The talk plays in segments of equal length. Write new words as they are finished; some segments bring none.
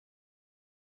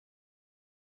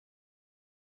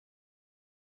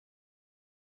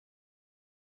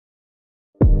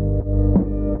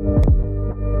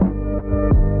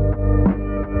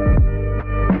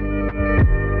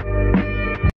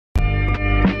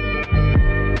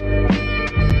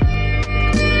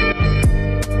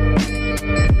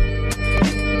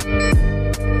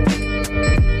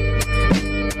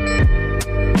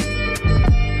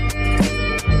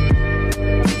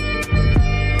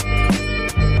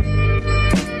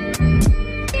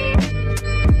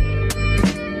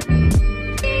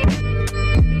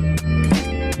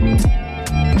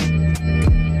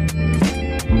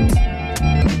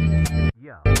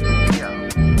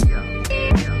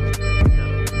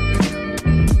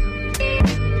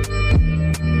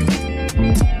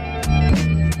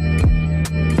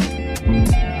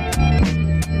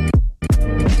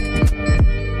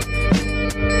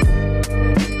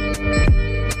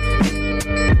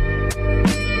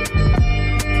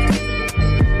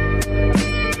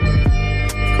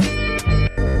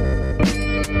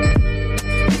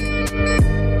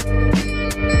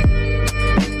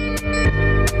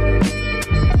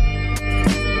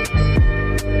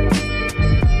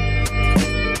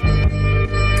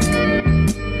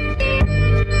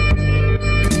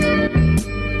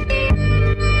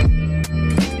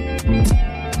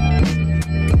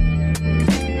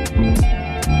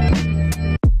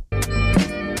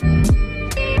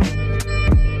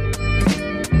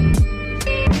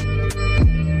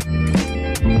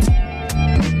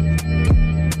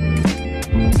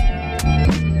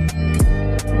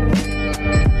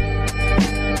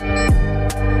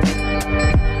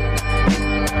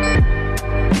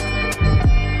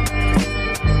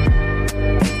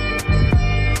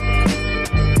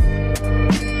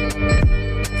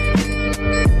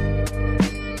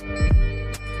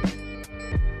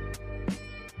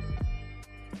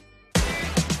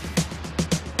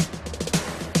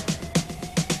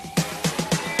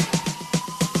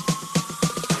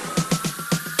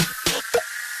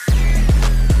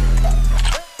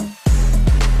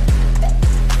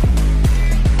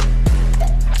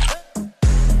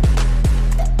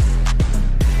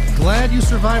glad you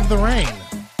survived the rain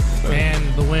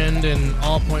and the wind and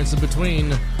all points in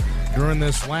between during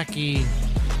this wacky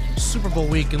Super Bowl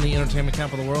week in the entertainment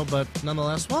capital of the world. But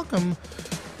nonetheless, welcome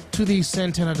to the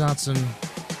Santana Dotson,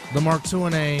 the Mark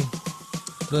II&A,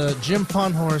 the Jim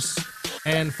Fonhorse,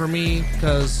 and for me,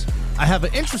 because I have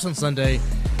an interest on Sunday,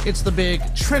 it's the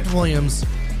big Trent Williams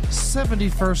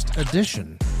 71st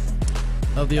edition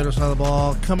of the other side of the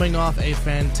ball, coming off a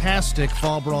fantastic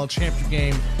Fall Brawl championship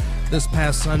game this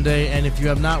past Sunday. And if you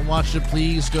have not watched it,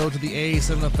 please go to the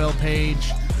A7FL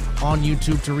page on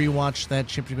YouTube to rewatch that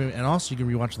championship game. And also, you can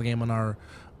rewatch the game on our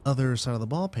Other Side of the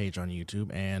Ball page on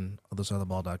YouTube and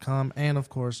othersideoftheball.com, and of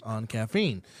course on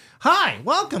Caffeine. Hi,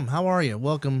 welcome. How are you?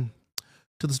 Welcome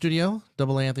to the studio.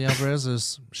 Double A Anthony Alvarez,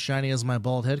 as shiny as my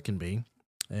bald head can be,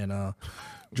 and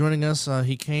joining us,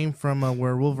 he came from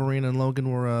where Wolverine and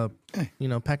Logan were,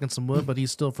 packing some wood, but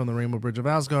he's still from the Rainbow Bridge of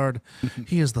Asgard.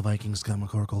 He is the Vikings Scott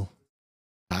McCorkle.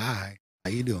 Hi,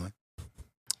 how you doing?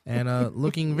 And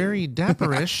looking very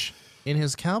dapperish in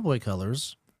his cowboy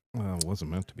colors. Well, it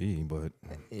wasn't meant to be, but...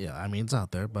 Yeah, I mean, it's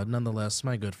out there. But nonetheless,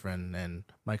 my good friend and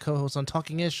my co-host on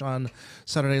Talking Ish on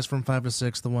Saturdays from 5 to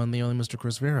 6, the one, the only Mr.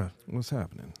 Chris Vera. What's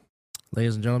happening?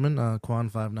 Ladies and gentlemen,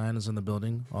 Quan59 is in the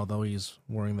building, although he's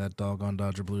wearing that doggone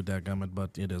Dodger blue dadgummit,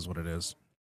 but it is what it is.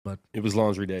 But it was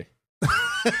laundry day.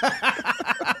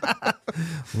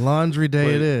 Laundry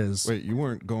day it is. Wait, you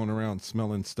weren't going around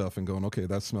smelling stuff and going, okay,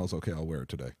 that smells okay, I'll wear it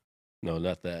today. No,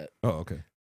 not that. Oh, okay.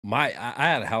 I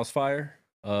had a house fire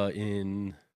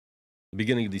in the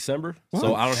beginning of December. What?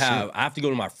 So I have to go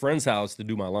to my friend's house to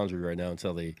do my laundry right now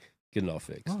until they get it all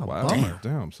fixed. Oh, Wow. bummer.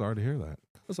 Damn, sorry to hear that.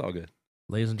 That's all good.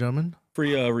 Ladies and gentlemen,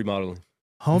 Free remodeling.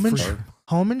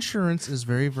 Home insurance is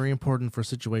very, very important for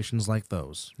situations like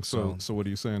those. So what are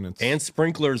you saying? It's... And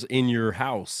sprinklers in your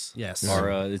house. Yes.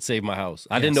 It saved my house.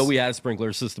 I didn't know we had a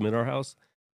sprinkler system in our house,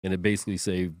 and it basically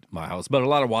saved my house. But a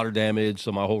lot of water damage,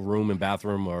 so my whole room and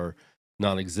bathroom are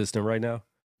non-existent right now.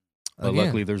 But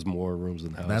luckily, there's more rooms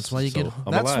in the house. That's why you so get.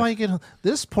 I'm That's alive. why you get.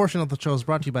 This portion of the show is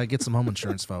brought to you by Get Some Home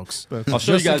Insurance, folks. I'll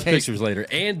show you Just in guys case- pictures later.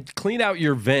 And clean out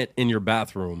your vent in your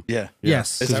bathroom. Yeah.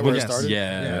 Yes. Is that where it started?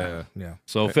 Yeah.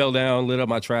 So fell down, lit up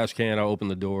my trash can. I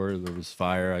opened the door. There was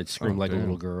fire. I screamed like a damn.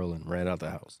 little girl and ran out the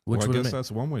house. Which I would guess make,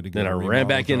 that's one way to get Then I a ran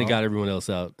back in and remodel got everyone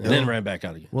else out, and then ran back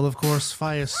out again. well, of course,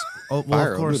 Fias. Oh, well,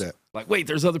 Fire of will do course. that. Like, wait,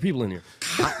 there's other people in here.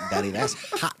 Hot, Daddy, that's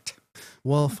hot.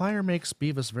 Well, fire makes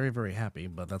Beavis very, very happy,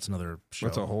 but that's another show.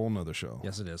 That's a whole nother show.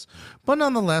 Yes, it is. But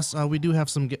nonetheless, we do have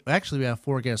some. Actually, we have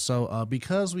 4 guests. So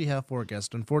because we have 4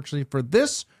 guests, unfortunately for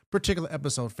this particular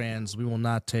episode, fans, we will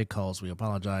not take calls. We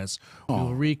apologize. We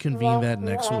will reconvene that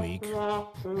next week.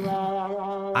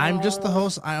 I'm just the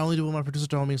host. I only do what my producer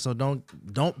told me, so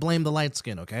don't blame the light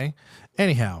skin, okay?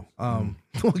 Anyhow,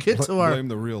 we'll get to our. Blame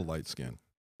the real light skin.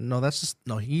 No, that's just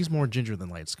no. He's more ginger than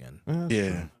light skin.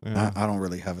 Yeah. Yeah. I don't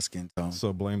really have a skin tone.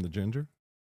 So blame the ginger?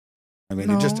 I mean,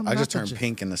 No, I not just the turned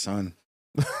pink in the sun.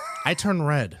 I turn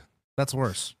red. That's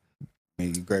worse. I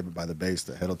mean, you grab it by the base,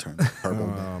 the head'll turn purple.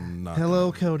 Not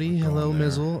Hello, going- Cody. not Hello, going there.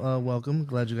 Mizzle. Welcome.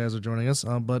 Glad you guys are joining us.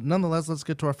 But nonetheless, let's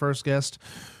get to our first guest,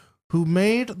 who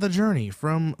made the journey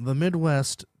from the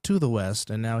Midwest to the West,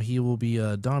 and now he will be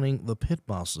donning the pit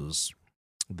bosses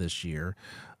this year.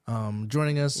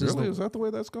 Joining us Really? Is that the way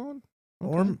that's going?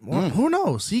 or who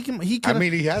knows? He can. I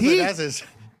mean, he has it as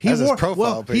his profile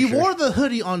well, picture. he wore the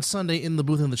hoodie on Sunday in the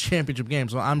booth in the championship game.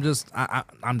 So I'm just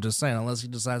saying, unless he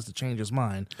decides to change his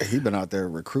mind. He been out there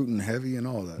recruiting heavy and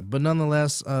all that. But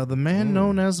nonetheless, the man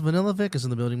known as Vanilla Vic is in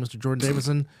the building, Mr. Jordan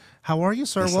Davidson. How are you,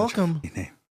 sir? That's such a Welcome. funny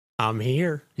name. I'm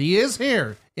here. He is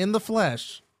here in the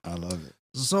flesh. I love it.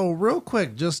 So real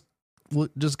quick, just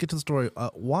get to the story.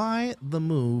 Why the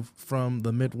move from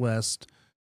the Midwest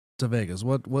to Vegas?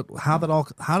 How did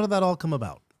that all come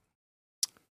about?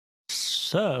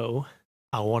 So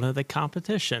I wanted the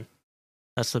competition.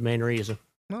 That's the main reason.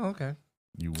 Oh, okay.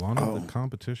 You wanted Oh. the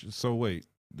competition? So wait.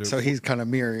 So he's kind of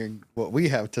mirroring what we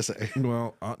have to say.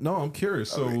 Well, no, I'm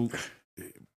curious. So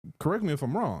correct me if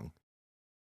I'm wrong.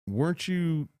 Weren't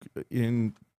you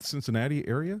in Cincinnati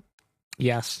area?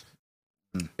 Yes.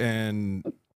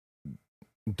 And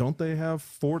don't they have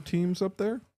 4 teams up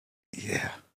there?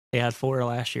 Yeah. They had 4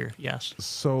 last year. Yes.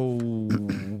 So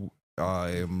I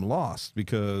am lost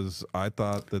because I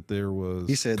thought that there was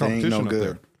He said they ain't no competition up good.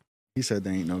 there. He said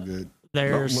they ain't no good. No,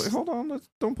 There's wait, hold on.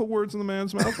 Don't put words in the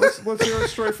man's mouth. Let's hear it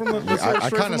straight from the. Let's hear it I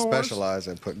straight kind from of the horse. specialize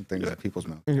at putting things in people's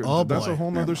mouth. Oh, That's boy. a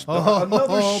whole nother, Oh,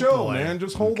 another show, boy. man.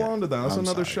 Just hold Okay. on to that. That's I'm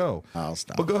another sorry. show. I'll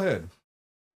stop. But go ahead.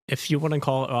 if you want to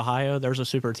call it Ohio, there's a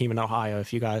super team in Ohio.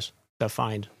 If you guys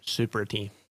defined super team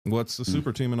What's the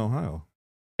super team in Ohio?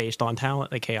 based on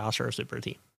talent, the Chaos are a super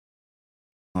team.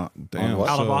 Damn. what?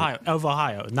 Out of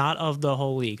Ohio, not of the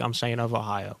whole league. I'm saying of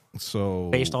Ohio, So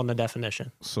based on the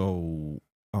definition. So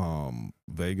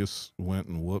Vegas went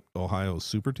and whooped Ohio's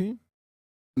super team?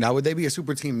 Now, would they be a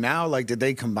super team now? Like, did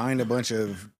they combine a bunch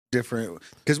of different?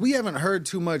 Because we haven't heard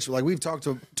too much. Like, we've talked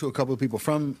to a couple of people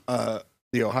from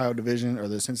the Ohio division or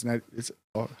the Cincinnati. It's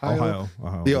Ohio.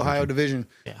 The Ohio division.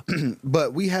 Yeah.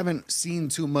 But we haven't seen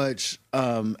too much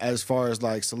as far as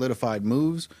like solidified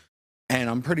moves. And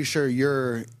I'm pretty sure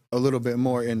you're a little bit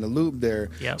more in the loop there.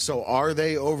 Yep. So are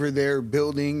they over there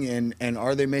building and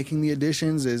are they making the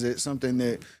additions? Is it something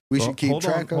that we should keep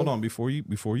track of? Hold on, before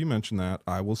you mention that,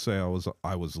 I will say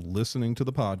I was listening to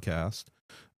the podcast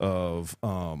of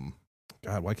God,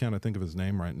 why can't I think of his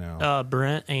name right now?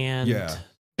 Brent and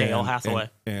Dale Hathaway.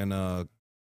 And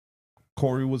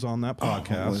Corey was on that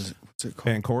podcast. What's it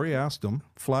called? And Corey asked him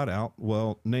flat out,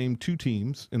 well, name 2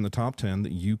 teams in the top 10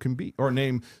 that you can beat, or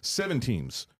name 7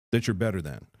 teams that you're better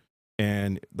than.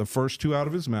 And the first 2 out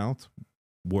of his mouth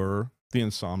were the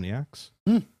Insomniacs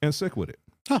and Sick With It.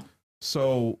 Huh.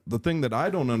 So the thing that I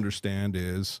don't understand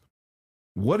is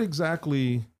what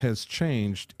exactly has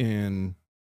changed in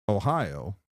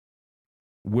Ohio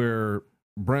where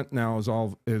Brent now is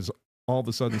all of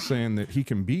a sudden saying that he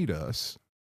can beat us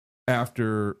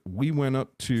after we went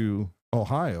up to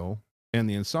Ohio and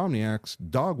the Insomniacs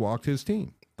dog walked his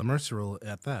team. The mercy rule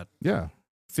at that. Yeah.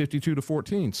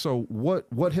 52-14. So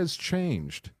what has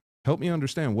changed? Help me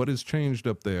understand what has changed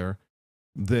up there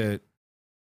that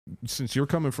since you're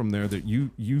coming from there that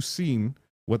you've seen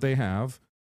what they have.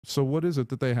 So what is it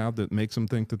that they have that makes them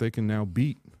think that they can now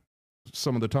beat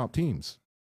some of the top teams?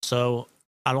 So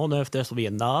I don't know if this will be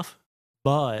enough,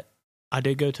 but I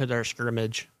did go to their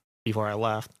scrimmage before I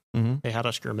left. Mm-hmm. They had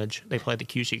a scrimmage. They played the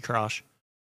QC Crush.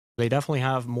 They definitely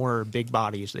have more big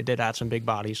bodies. They did add some big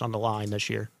bodies on the line this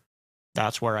year.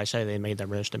 That's where I say they made their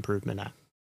most improvement at.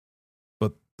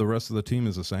 But the rest of the team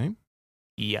is the same?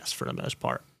 Yes, for the most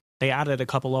part. They added a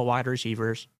couple of wide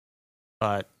receivers,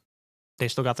 but they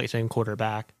still got the same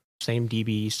quarterback, same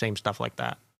DB, same stuff like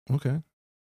that. Okay.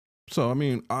 So, I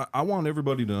mean, I want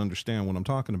everybody to understand when I'm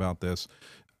talking about this.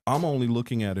 I'm only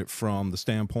looking at it from the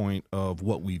standpoint of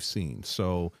what we've seen.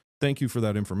 So thank you for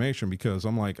that information because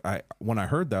I'm like, when I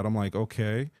heard that, I'm like,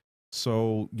 okay,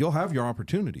 so you'll have your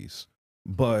opportunities,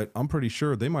 but I'm pretty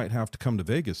sure they might have to come to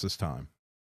Vegas this time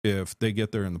if they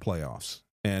get there in the playoffs.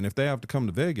 And if they have to come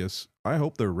to Vegas, I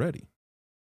hope they're ready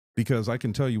because I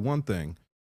can tell you one thing,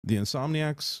 the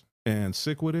Insomniacs and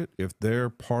Sick With It, if they're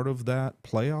part of that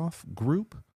playoff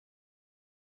group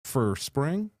for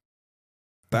spring,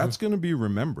 that's going to be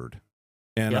remembered.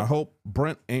 And I hope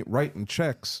Brent ain't writing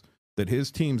checks that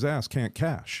his team's ass can't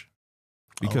cash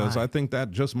because I think that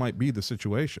just might be the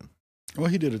situation. Well,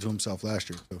 he did it to himself last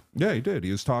year. So. Yeah, he did.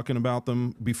 He was talking about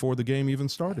them before the game even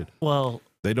started. Well,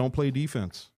 they don't play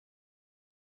defense.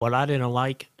 What I didn't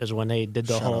like is when they did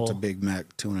the Shout whole. out to Big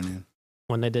Mac tuning in.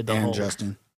 When they did the and whole.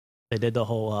 Justin. They did the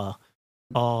whole.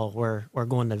 We're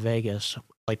going to Vegas.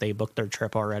 Like they booked their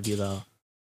trip already, though.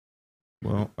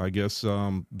 Well, I guess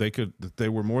they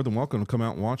were more than welcome to come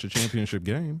out and watch a championship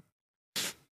game.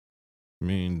 I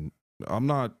mean,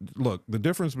 the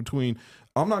difference between,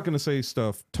 I'm not going to say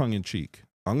stuff tongue in cheek.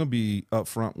 I'm going to be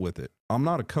upfront with it. I'm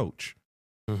not a coach.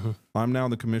 Mm-hmm. I'm now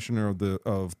the commissioner of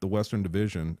the Western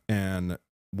Division. And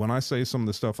when I say some of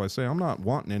the stuff I say, I'm not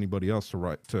wanting anybody else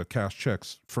to cash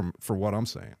checks for what I'm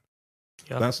saying.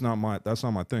 Yep. That's not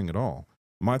my thing at all.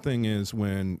 My thing is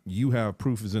when you have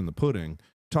proof is in the pudding,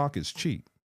 talk is cheap.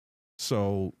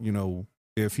 So,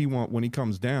 when he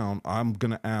comes down, I'm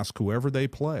going to ask whoever they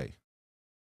play.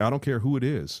 I don't care who it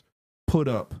is. Put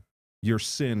up your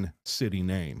Sin City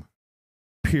name.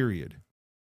 Period.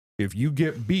 If you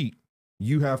get beat,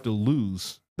 you have to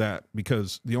lose that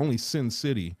because the only Sin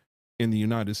City in the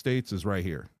United States is right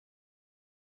here.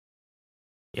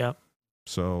 Yep.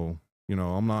 So,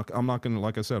 I'm not going to,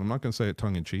 like I said, I'm not going to say it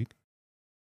tongue in cheek.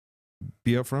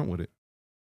 Be upfront with it.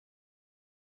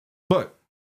 But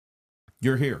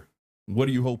you're here. What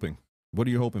are you hoping? What are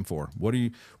you hoping for? What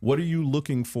are you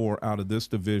looking for out of this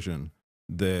division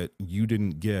that you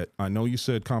didn't get? I know you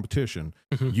said competition.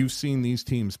 Mm-hmm. You've seen these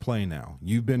teams play now.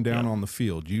 You've been down on the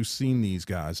field. You've seen these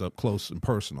guys up close and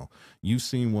personal. You've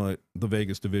seen what the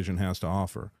Vegas division has to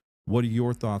offer. What are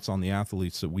your thoughts on the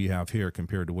athletes that we have here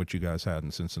compared to what you guys had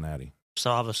in Cincinnati? So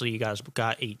obviously you guys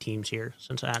got 8 teams here.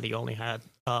 Cincinnati only had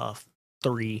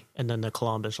 3, and then the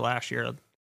Columbus last year.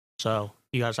 So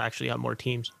you guys actually have more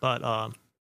teams. But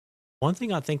one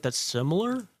thing I think that's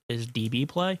similar is DB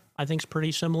play. I think is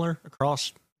pretty similar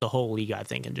across the whole league, I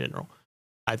think, in general.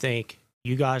 I think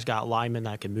you guys got linemen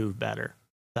that can move better.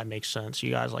 That makes sense.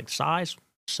 You guys like size,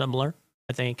 similar.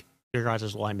 I think your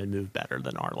guys' linemen move better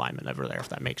than our linemen over there, if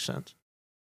that makes sense.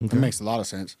 It makes a lot of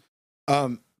sense.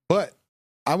 But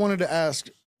I wanted to ask,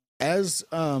 as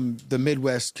the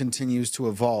Midwest continues to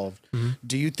evolve,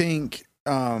 do you think,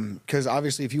 because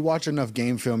obviously if you watch enough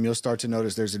game film, you'll start to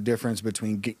notice there's a difference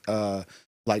between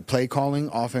like play calling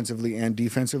offensively and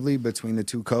defensively between the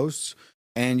two coasts.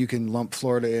 And you can lump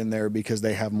Florida in there because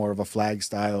they have more of a flag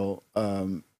style,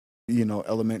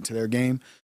 element to their game.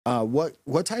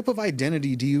 What type of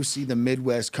identity do you see the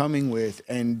Midwest coming with?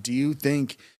 And do you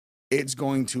think it's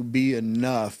going to be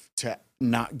enough to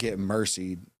not get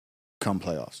mercied come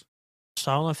playoffs?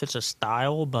 So I don't know if it's a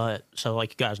style, but so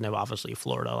like you guys know, obviously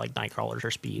Florida, like Nightcrawlers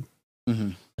are speed.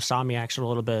 The Insomniacs are a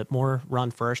little bit more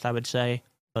run first, I would say,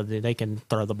 but they can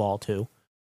throw the ball too.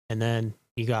 And then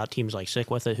you got teams like Sick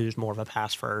With It, who's more of a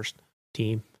pass first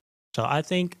team. So I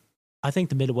think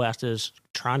the Midwest is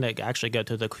trying to actually go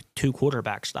to the 2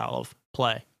 quarterback style of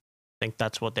play. I think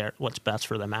that's what's best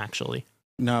for them actually.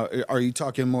 Now, are you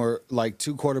talking more like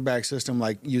 2 quarterback system,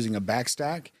 like using a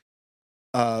backstack?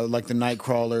 Like the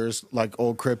Nightcrawlers, like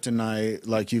old Kryptonite,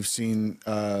 like you've seen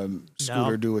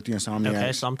Scooter do with the Insomniacs.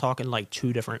 Okay, so I'm talking like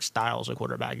 2 different styles of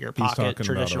quarterback. Your pocket,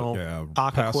 traditional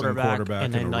pocket quarterback,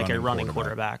 and then like a running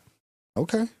quarterback.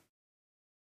 Okay.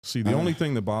 See, the only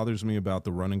thing that bothers me about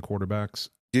the running quarterbacks.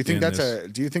 Do you think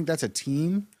that's a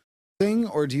team thing,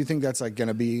 or do you think that's like going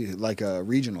to be like a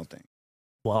regional thing?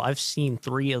 Well, I've seen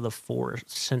 3 of the 4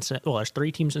 Cincinnati. Well, there's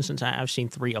 3 teams in Cincinnati. I've seen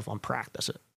 3 of them practice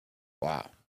it. Wow.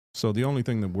 So the only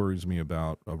thing that worries me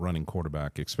about a running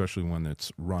quarterback, especially when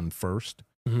it's run first,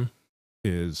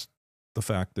 is the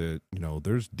fact that,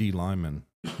 there's D linemen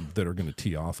that are going to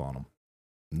tee off on them.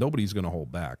 Nobody's going to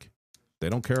hold back. They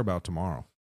don't care about tomorrow.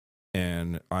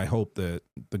 And I hope that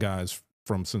the guys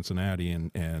from Cincinnati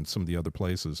and some of the other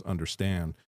places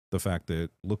understand the fact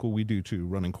that look what we do to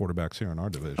running quarterbacks here in our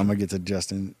division. I'm going to get to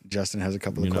Justin. Justin has a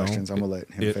couple of questions. I'm going to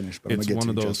let him finish. But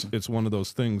It's one of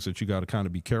those things that you got to kind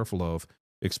of be careful of.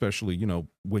 Especially,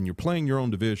 when you're playing your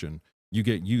own division, you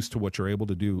get used to what you're able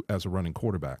to do as a running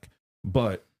quarterback.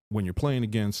 But when you're playing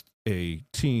against a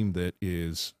team that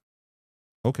is,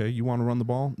 okay, you want to run the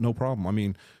ball? No problem. I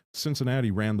mean, Cincinnati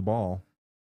ran the ball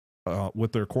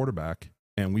with their quarterback,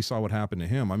 and we saw what happened to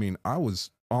him. I mean, I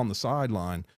was on the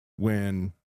sideline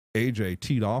when AJ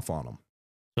teed off on him.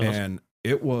 And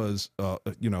it was,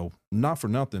 not for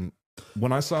nothing.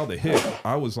 When I saw the hit,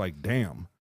 I was like, damn.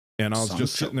 And I was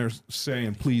just sitting there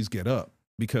saying, please get up,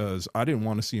 because I didn't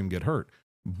want to see him get hurt.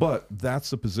 But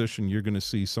that's the position you're going to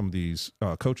see some of these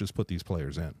coaches put these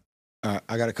players in.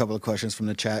 I got a couple of questions from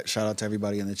the chat. Shout out to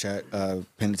everybody in the chat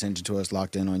paying attention to us,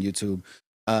 locked in on YouTube.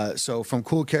 So from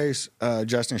Cool Case,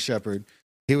 Justin Shepard,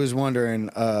 he was wondering,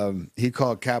 he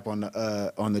called Cap on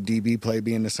the DB play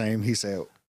being the same. He said,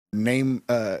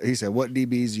 what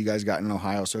DBs you guys got in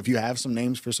Ohio? So if you have some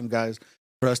names for some guys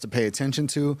for us to pay attention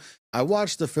to. I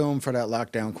watched the film for that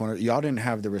lockdown corner. Y'all didn't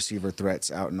have the receiver threats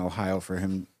out in Ohio for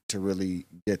him to really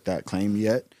get that claim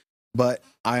yet. But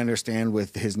I understand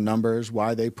with his numbers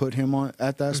why they put him on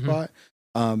at that spot.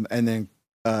 And then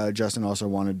Justin also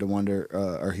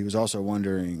he was also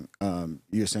wondering,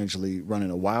 you essentially running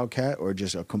a Wildcat or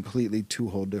just a completely 2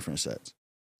 whole different sets?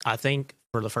 I think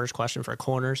for the first question for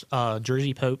corners,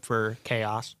 Jersey Pope for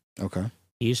Chaos. Okay.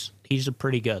 He's a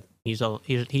pretty good. He's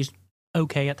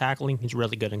okay at tackling. He's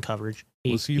really good in coverage.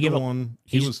 He gave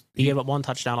up 1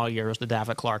 touchdown all year. It was the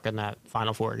David Clark in that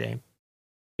Final Four game.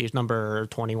 He's number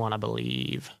 21, I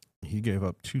believe. He gave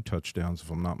up 2 touchdowns,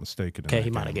 if I'm not mistaken. Okay, he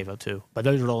might have gave up 2, but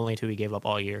those were the only 2 he gave up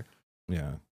all year.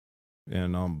 Yeah,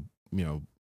 and I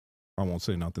won't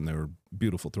say nothing. They were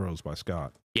beautiful throws by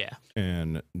Scott. Yeah,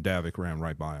 and Davik ran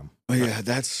right by him. Oh, yeah,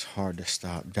 that's hard to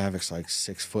stop. Davik's like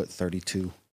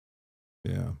 6'32".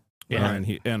 Yeah. And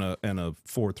a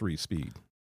 4.3 speed.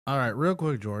 All right, real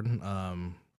quick, Jordan.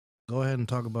 Go ahead and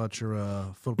talk about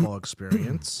your football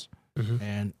experience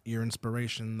and your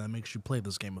inspiration that makes you play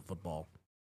this game of football.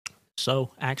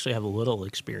 So, I actually have a little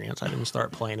experience. I didn't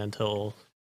start playing until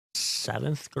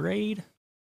 7th grade,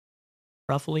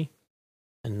 roughly.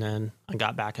 And then I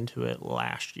got back into it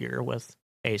last year with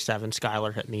A7.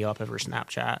 Skylar hit me up over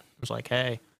Snapchat. It was like,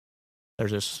 hey,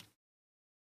 there's this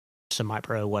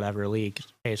semi-pro whatever league,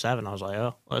 A7. I was like,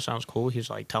 oh, well, that sounds cool. He's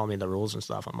like telling me the rules and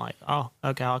stuff. I'm like, oh,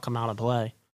 okay, I'll come out and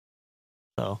play.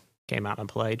 So came out and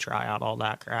played, try out all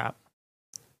that crap.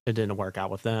 It didn't work out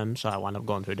with them, so I wound up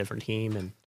going to a different team,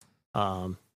 and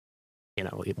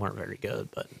we weren't very good,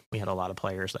 but we had a lot of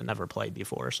players that never played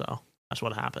before, so that's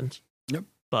what happens. Yep.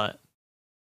 But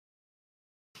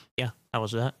yeah, that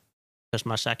was that. That's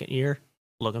my 2nd year.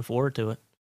 Looking forward to it.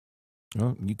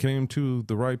 Well, you came to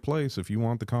the right place if you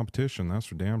want the competition. That's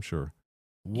for damn sure.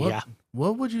 Yeah.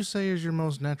 What would you say is your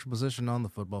most natural position on the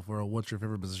football field? Or what's your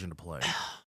favorite position to play?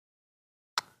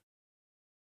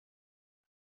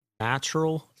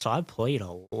 Natural. So I've played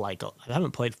I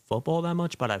haven't played football that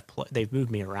much, but they've moved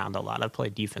me around a lot. I've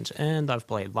played defense end, I've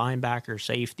played linebacker,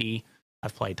 safety,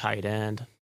 I've played tight end,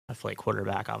 I've played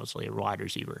quarterback, obviously a wide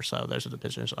receiver. So those are the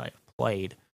positions I've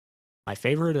played. My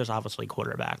favorite is obviously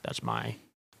quarterback. That's my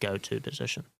go-to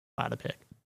position if I had to pick.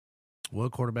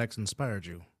 What quarterbacks inspired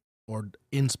you or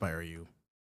inspire you?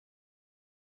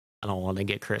 I don't want to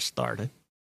get Chris started.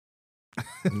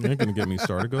 You ain't gonna get me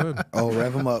started. Go ahead. Oh,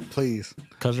 rev him up, please.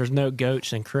 Because there's no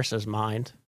goats in Chris's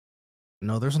mind.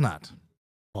 No, there's not.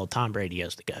 Well, Tom Brady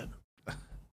is the goat.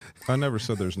 I never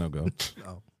said there's no goat.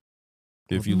 Oh.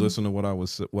 If you listen to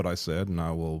what I said, and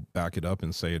I will back it up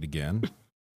and say it again,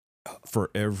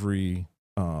 for every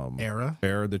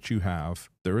era that you have,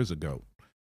 there is a GOAT.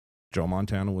 Joe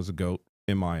Montana was a GOAT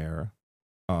in my era,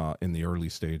 in the early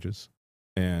stages,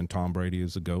 and Tom Brady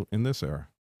is a GOAT in this era.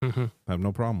 Mm-hmm. I have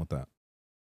no problem with that.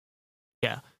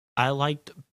 Yeah, I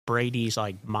liked Brady's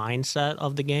mindset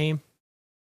of the game,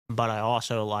 but I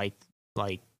also liked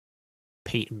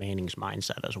Peyton Manning's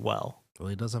mindset as well. Well,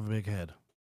 he does have a big head.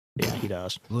 Yeah, he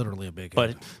does. Literally a big But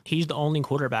head. he's the only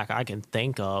quarterback I can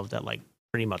think of that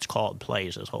pretty much called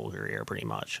plays his whole career. Pretty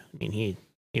much. I mean, he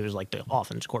was the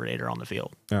offense coordinator on the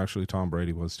field. Actually, Tom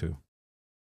Brady was too.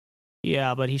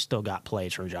 Yeah, but he still got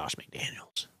plays from Josh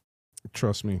McDaniels.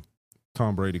 Trust me,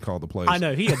 Tom Brady called the plays. I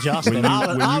know he adjusted. When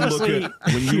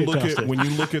you look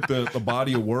at the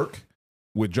body of work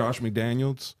with Josh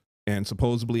McDaniels and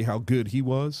supposedly how good he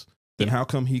was, then how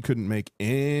come he couldn't make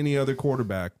any other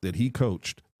quarterback that he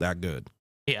coached that good?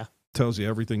 Yeah, tells you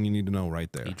everything you need to know right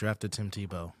there. He drafted Tim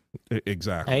Tebow.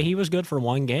 Exactly. Hey, he was good for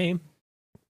one game.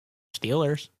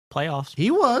 Steelers playoffs.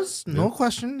 He was, no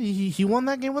question. He won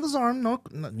that game with his arm. I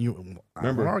won't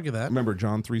argue that. Remember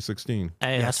John 3:16.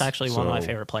 Hey, Yes. that's actually one of my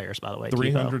favorite players, by the way.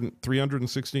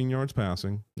 316 yards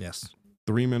passing. Yes.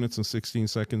 3 minutes and 16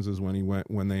 seconds is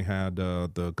when they had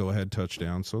the go ahead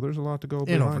touchdown. So there's a lot to go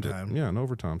in behind overtime. it. Yeah, in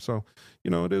overtime. So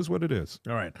it is what it is.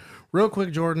 All right, real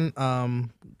quick, Jordan.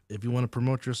 If you want to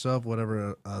promote yourself,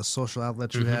 whatever social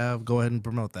outlet you have, go ahead and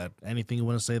promote that. Anything you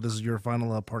want to say? This is your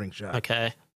final parting shot.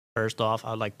 Okay. First off,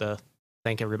 I'd like to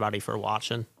thank everybody for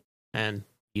watching and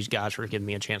these guys for giving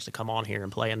me a chance to come on here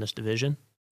and play in this division.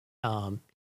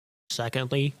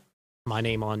 Secondly, my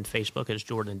name on Facebook is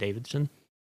Jordan Davidson.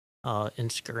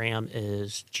 Instagram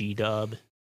is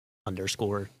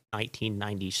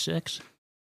GDub_1996.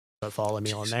 So follow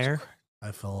me on there.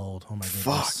 I feel old. Oh my goodness.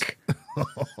 Fuck.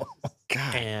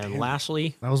 God. And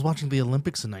lastly, I was watching the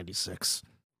Olympics in '96.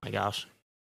 my gosh,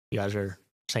 you guys are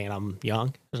saying I'm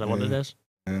young. Is that what it is?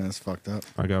 Yeah, that's fucked up.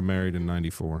 I got married in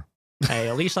 94. Hey,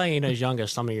 at least I ain't as young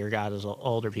as some of your guys,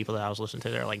 older people that I was listening to.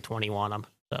 They're 21.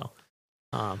 So,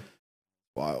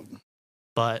 Wild.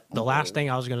 But the last thing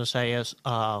I was going to say is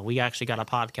we actually got a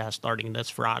podcast starting this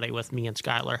Friday with me and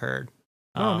Skylar Hurd.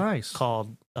 Oh, nice.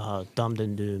 Called Dumbed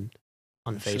and Doomed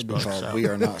on Facebook. So. We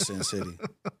Are Not Sin City.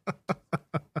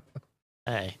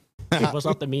 Hey, if it was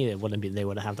up to me, they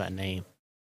wouldn't have that name.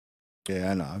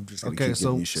 Yeah, I know. I'm just okay.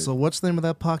 So what's the name of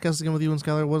that podcast again with you and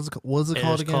Skylar? What is it called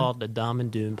again? It's called the Dumb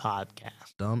and Doomed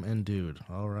Podcast. Dumb and Dude.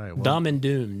 All right. Well, Dumb and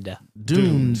Doomed.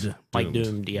 Doomed. Like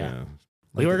Doomed, yeah.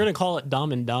 We were going to call it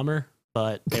Dumb and Dumber,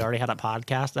 but they already had a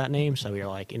podcast that name, so we were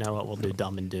like, you know what, we'll do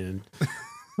Dumb and Doomed.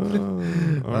 All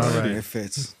right. It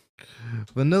fits.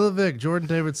 Vanilla Vic, Jordan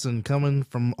Davidson coming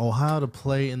from Ohio to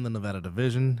play in the Nevada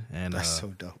division. And that's so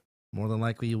dope. More than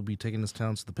likely, he will be taking his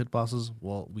talents to the pit bosses.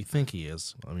 Well, we think he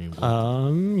is. I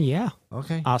mean, yeah.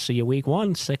 Okay. I'll see you week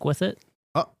 1. Sick with it.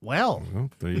 Well,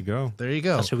 there you go. There you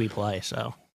go. That's who we play.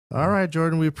 So. All right,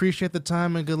 Jordan. We appreciate the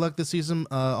time and good luck this season.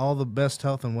 All the best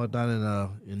health and whatnot,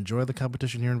 and enjoy the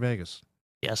competition here in Vegas.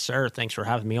 Yes, sir. Thanks for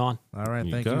having me on. All right,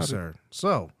 thank you, sir.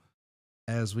 So,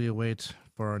 as we await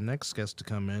for our next guest to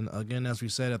come in, again, as we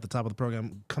said at the top of the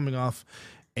program, coming off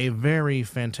a very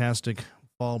fantastic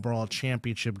Fall Brawl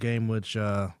championship game, which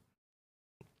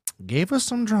gave us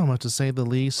some drama, to say the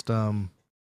least.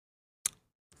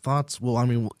 Thoughts? Well, I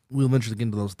mean, we'll eventually get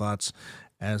into those thoughts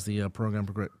as the program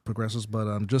progresses.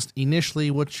 But just initially,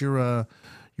 what's your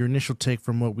initial take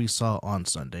from what we saw on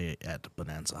Sunday at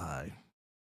Bonanza High?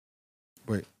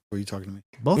 Wait, were you talking to me?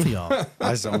 Both of y'all.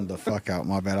 I zoned the fuck out.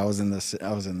 My bad. I was in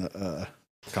the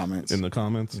comments. In the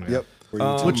comments. Yep.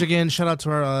 Which again, shout out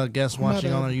to our guests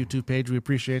watching on our YouTube page. We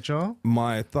appreciate y'all.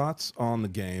 My thoughts on the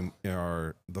game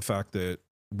are the fact that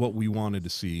what we wanted to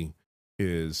see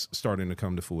is starting to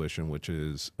come to fruition, which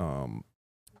is the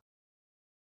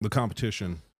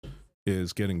competition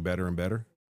is getting better and better.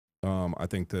 I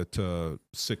think that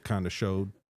SICK kind of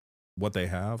showed what they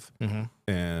have,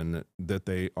 and that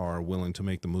they are willing to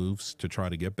make the moves to try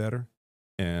to get better.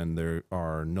 And there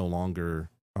are no longer,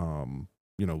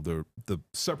 the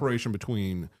separation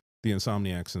between the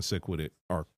Insomniacs and Sickwood,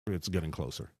 it's getting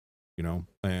closer,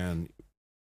 and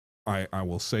I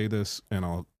will say this, and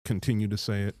I'll continue to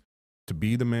say it. To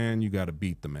be the man, you got to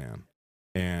beat the man.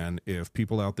 And if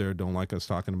people out there don't like us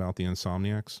talking about the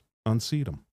Insomniacs, unseat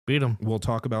them. Beat them. We'll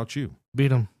talk about you. Beat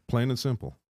them. Plain and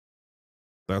simple.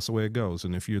 That's the way it goes.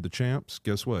 And if you're the champs,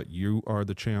 guess what? You are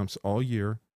the champs all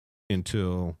year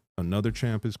until another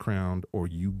champ is crowned or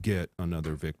you get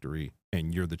another victory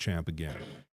and you're the champ again.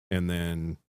 And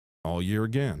then all year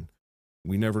again.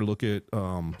 We never look at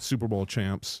Super Bowl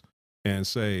champs and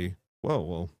say,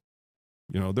 well,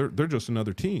 they're just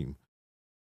another team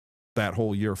that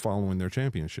whole year following their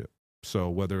championship. So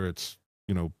whether it's,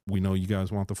 we know you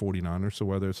guys want the 49ers, so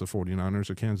whether it's the 49ers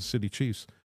or Kansas City Chiefs,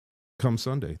 come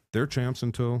Sunday, they're champs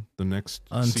until the next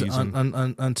season.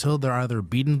 Until they're either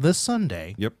beaten this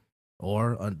Sunday, yep,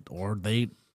 or they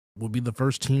will be the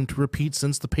first team to repeat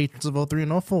since the Patriots of 03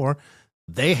 and 04.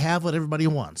 They have what everybody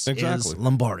wants. Exactly. Is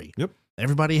Lombardi. Yep.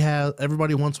 Everybody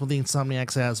wants what the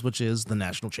Insomniacs has, which is the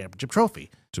national championship trophy.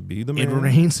 To be the man, it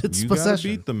remains its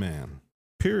possession. You gotta beat the man.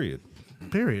 Period.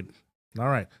 All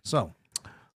right. So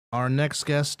our next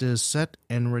guest is set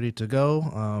and ready to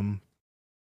go.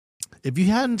 If you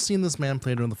hadn't seen this man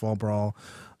play during the Fall Brawl,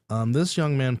 this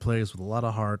young man plays with a lot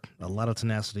of heart, a lot of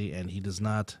tenacity, and he does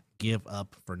not give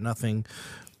up for nothing.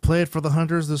 Played for the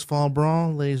Hunters this Fall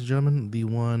Brawl, ladies and gentlemen, the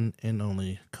one and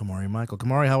only Kamari Michael.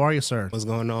 Kamari, how are you, sir? What's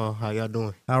going on? How y'all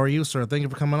doing? How are you, sir? Thank you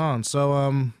for coming on.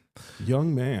 So,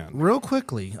 young man, real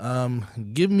quickly,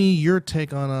 give me your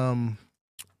take on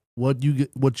what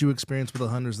you experienced with the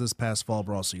Hunters this past Fall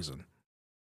Brawl season.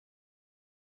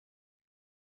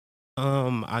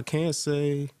 I can't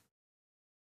say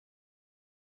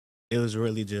it was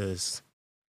really just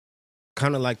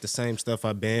kind of like the same stuff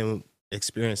I've been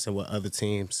experiencing with other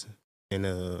teams in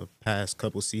the past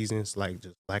couple seasons, like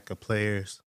just lack of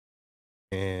players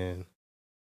and,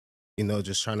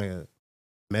 just trying to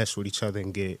mesh with each other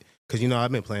and because,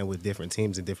 I've been playing with different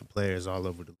teams and different players all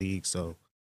over the league. So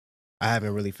I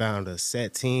haven't really found a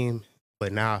set team,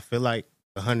 but now I feel like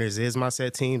the Hunters is my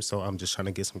set team. So I'm just trying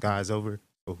to get some guys over.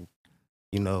 So,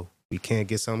 we can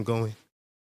get something going.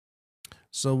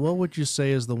 So what would you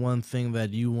say is the one thing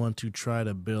that you want to try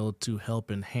to build to help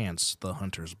enhance the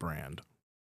Hunters brand?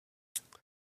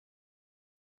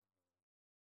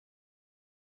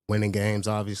 Winning games,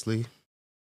 obviously.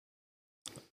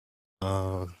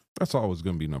 That's always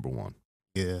going to be number one.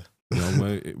 Yeah.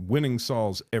 Winning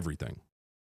solves everything.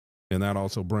 And that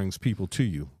also brings people to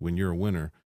you. When you're a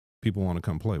winner, people want to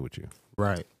come play with you.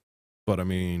 Right. But,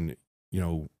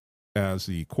 as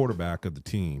the quarterback of the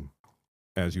team,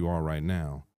 as you are right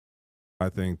now, I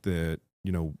think that,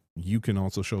 you can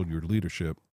also show your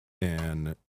leadership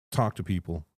and talk to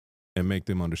people and make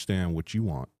them understand what you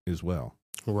want as well.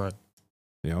 Right.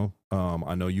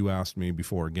 I know you asked me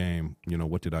before a game,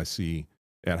 what did I see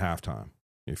at halftime,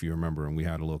 if you remember, and we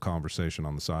had a little conversation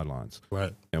on the sidelines.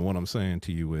 Right. And what I'm saying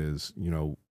to you is,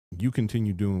 you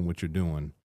continue doing what you're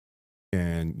doing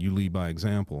and you lead by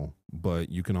example, but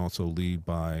you can also lead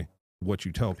by what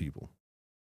you tell people.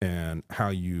 And how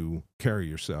you carry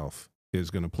yourself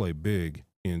is going to play big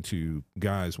into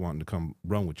guys wanting to come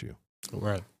run with you.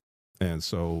 Right. And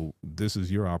so this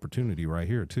is your opportunity right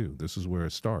here, too. This is where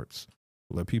it starts.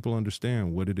 Let people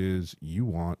understand what it is you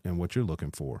want and what you're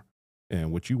looking for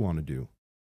and what you want to do.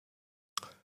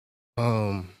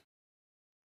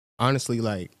 Honestly,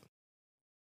 like,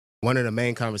 one of the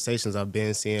main conversations I've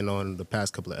been seeing on the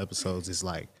past couple of episodes is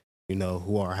like,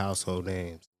 who are household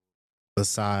names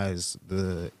besides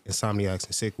the Insomniacs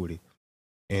and Sickwood.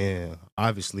 And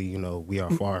obviously, we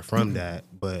are far from that,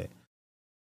 but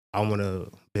I want to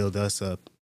build us up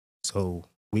so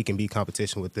we can be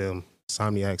competition with them.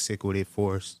 Insomniacs, Sickwood,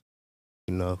 Force,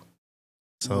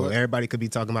 So everybody could be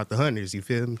talking about the Hunters, you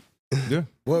feel me? Yeah.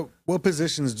 What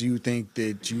positions do you think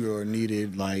that you are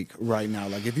needed, like, right now?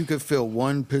 Like, if you could fill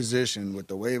one position with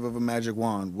the wave of a magic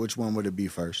wand, which one would it be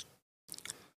first?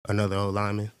 Another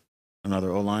O-lineman. Another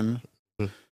O-lineman?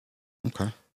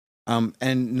 Okay.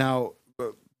 And now,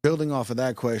 building off of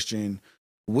that question,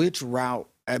 which route,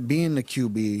 at being the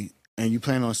QB, and you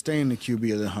plan on staying the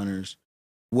QB of the Hunters,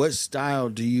 what style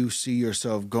do you see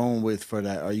yourself going with for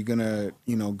that? Are you going to,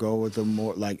 go with a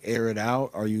more, like, air it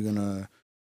out? Are you going to,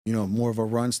 more of a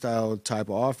run style type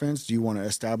of offense? Do you want to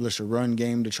establish a run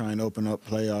game to try and open up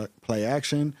play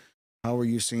action? How are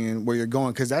you seeing where you're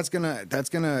going? Because that's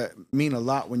gonna mean a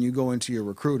lot when you go into your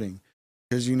recruiting.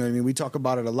 Because, you know what I mean? We talk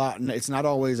about it a lot, and it's not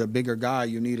always a bigger guy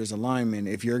you need as a lineman.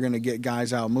 If you're going to get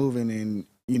guys out moving and,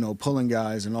 you know, pulling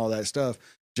guys and all that stuff,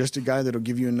 just a guy that'll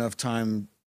give you enough time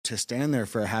to stand there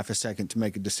for a half a second to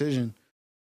make a decision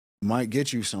might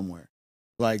get you somewhere.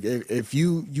 Like, if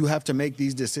you have to make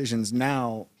these decisions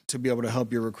now to be able to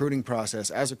help your recruiting process.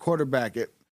 As a quarterback,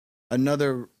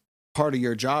 another part of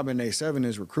your job in A7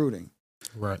 is recruiting.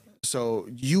 Right. So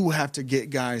you have to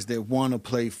get guys that want to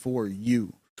play for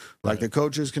you. Like, the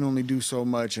coaches can only do so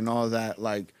much and all that.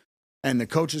 Like, and the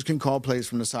coaches can call plays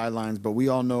from the sidelines, but we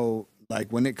all know,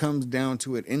 like, when it comes down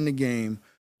to it in the game,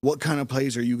 what kind of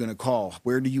plays are you going to call?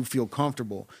 Where do you feel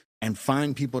comfortable? And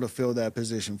find people to fill that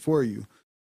position for you.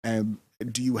 And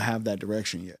do you have that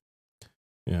direction yet?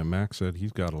 Yeah, Max said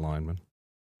he's got a lineman.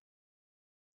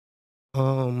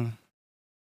 Um,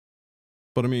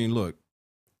 But I mean, look,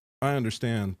 I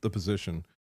understand the position.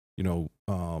 You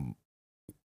know,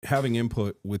 having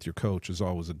input with your coach is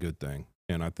always a good thing.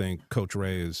 And I think Coach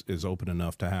Ray is open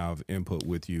enough to have input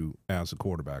with you as a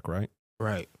quarterback, right?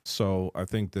 right. So I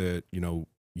think that, you know,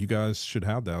 you guys should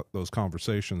have those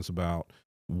conversations about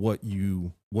what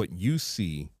you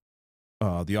see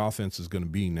the offense is going to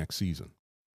be next season,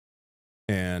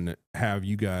 and have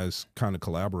you guys kind of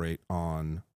collaborate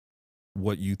on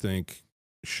what you think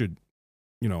should,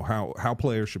 you know, how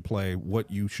players should play,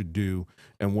 what you should do,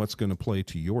 and what's going to play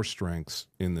to your strengths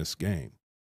in this game.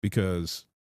 Because,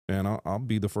 man, I'll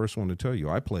be the first one to tell you,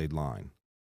 I played line.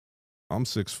 I'm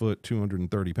 6 foot,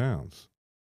 230 pounds,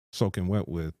 soaking wet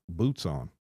with boots on.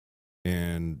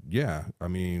 And yeah, I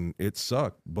mean, it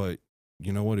sucked, but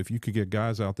you know what? If you could get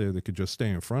guys out there that could just stay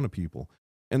in front of people,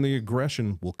 and the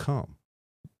aggression will come.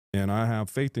 And I have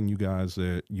faith in you guys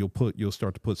that you'll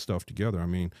start to put stuff together. I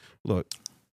mean, look,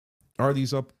 are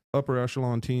these upper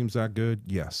echelon teams that good?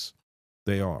 Yes,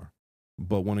 they are.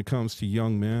 But when it comes to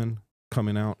young men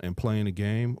coming out and playing a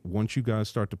game, once you guys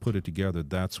start to put it together,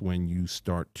 that's when you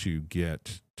start to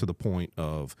get to the point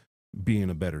of being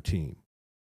a better team.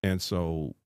 And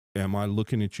so, am I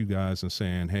looking at you guys and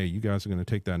saying, hey, you guys are going to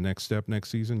take that next step next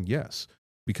season? Yes,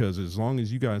 because as long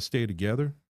as you guys stay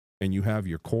together and you have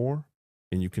your core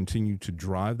and you continue to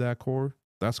drive that core,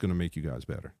 that's going to make you guys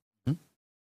better. Mm-hmm.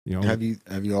 You know,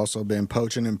 have you also been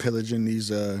poaching and pillaging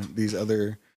these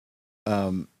other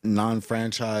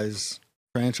non-franchise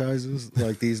franchises,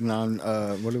 like these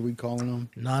what are we calling them?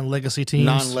 Non-legacy teams.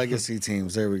 Non-legacy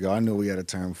teams. There we go. I knew we had a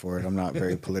term for it. I'm not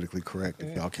very politically correct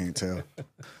if y'all can't tell.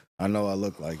 I know I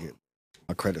look like it.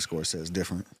 My credit score says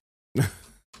different.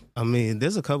 I mean,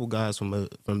 there's a couple guys from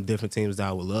different teams that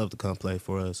I would love to come play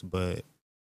for us, but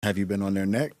have you been on their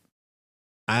neck?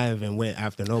 I haven't went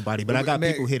after nobody, but I got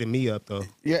people hitting me up though.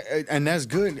 Yeah, and that's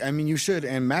good. I mean, you should.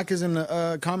 And Mac is in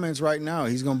the comments right now.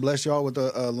 He's gonna bless y'all with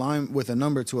a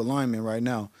number to a lineman right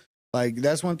now. Like,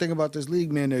 that's one thing about this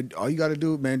league, man. All you got to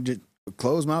do, man, just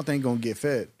closed mouth ain't gonna get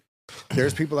fed.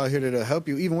 There's people out here that'll help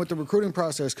you, even with the recruiting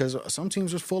process, because some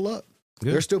teams are full up.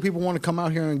 Yeah. There's still people want to come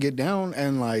out here and get down,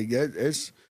 and like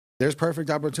there's perfect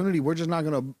opportunity. We're just not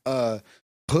gonna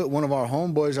put one of our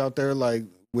homeboys out there like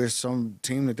with some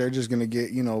team that they're just gonna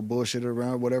get, you know, bullshitted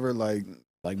around, whatever. Like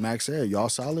Max said, y'all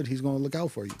solid. He's gonna look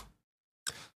out for you.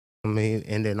 I mean,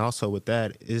 and then also with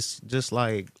that, it's just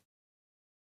like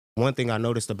one thing I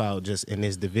noticed about just in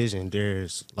this division,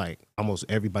 there's like almost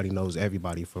everybody knows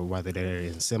everybody, for whether they're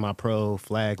in semi-pro,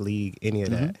 flag league, any of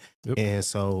that. Yep. And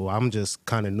so I'm just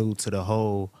kind of new to the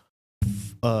whole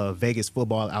Vegas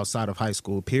football outside of high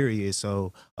school, period.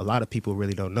 So a lot of people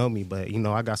really don't know me, but, you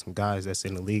know, I got some guys that's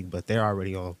in the league, but they're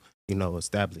already on, you know,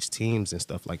 established teams and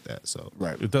stuff like that. So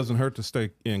right. It doesn't hurt to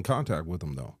stay in contact with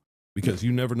them, though, because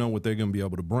you never know what they're going to be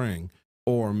able to bring.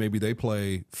 Or maybe they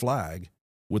play flag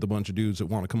with a bunch of dudes that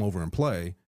want to come over and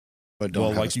play. But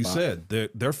well, like you said,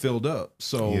 they're filled up.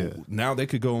 So now they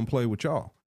could go and play with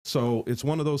y'all. So it's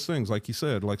one of those things, like you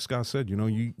said, like Scott said, you know,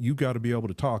 you got to be able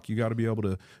to talk. You got to be able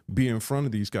to be in front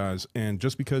of these guys. And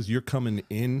just because you're coming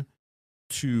in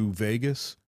to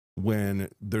Vegas when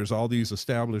there's all these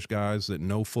established guys that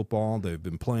know football, they've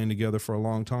been playing together for a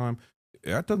long time,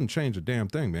 that doesn't change a damn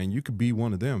thing, man. You could be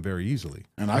one of them very easily.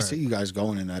 And I see you guys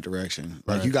going in that direction.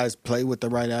 Like, you guys play with the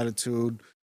right attitude.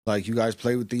 Like, you guys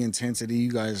play with the intensity.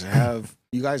 You guys have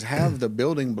the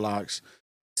building blocks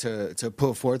to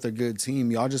put forth a good team.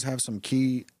 Y'all just have some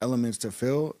key elements to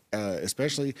fill,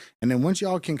 especially. And then once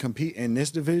y'all can compete in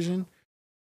this division,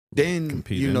 then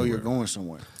you know you're going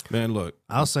somewhere. Man, look,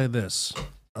 I'll say this.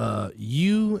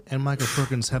 You and Michael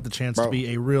Perkins have the chance to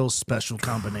be a real special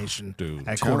combination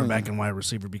at quarterback and wide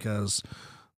receiver, because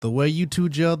the way you two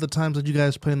gel, the times that you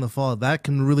guys play in the fall, that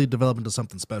can really develop into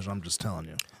something special. I'm just telling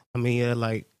you. I mean, yeah,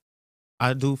 like,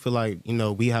 I do feel like, you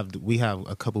know, we have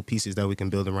a couple pieces that we can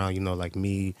build around, you know, like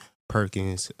me,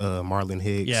 Perkins, Marlon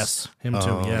Hicks. Yes, him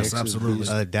too. Yes, absolutely.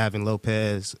 Davin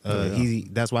Lopez. Yeah.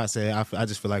 That's why I say I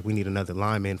just feel like we need another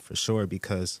lineman for sure,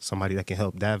 because somebody that can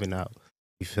help Davin out.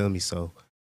 You feel me? So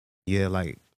yeah,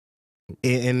 like,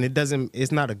 and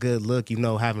it's not a good look, you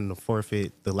know, having to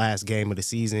forfeit the last game of the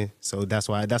season. So that's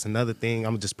another thing.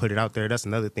 I'm gonna just put it out there. That's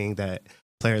another thing that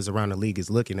players around the league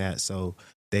is looking at. So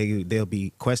they'll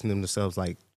be questioning themselves,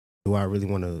 like, do I really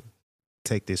want to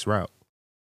take this route?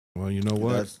 Well, you know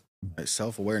what?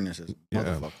 Self-awareness is Yeah.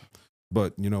 motherfucker.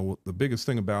 But, you know, the biggest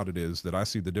thing about it is that I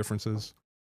see the differences,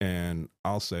 and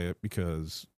I'll say it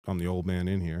because I'm the old man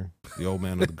in here, the old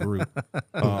man of the group.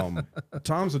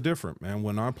 Times are different, man.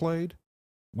 When I played,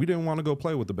 we didn't want to go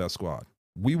play with the best squad.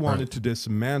 We wanted to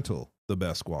dismantle the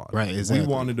best squad. Right, exactly.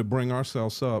 We wanted to bring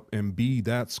ourselves up and be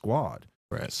that squad.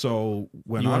 Right. So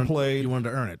when You I played, you wanted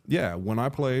to earn it. yeah, when I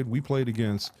played, we played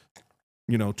against,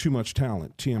 you know, Too Much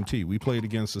Talent, TMT. We played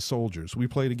against the Soldiers. We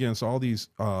played against all these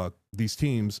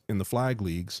teams in the flag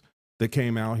leagues that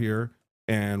came out here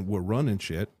and were running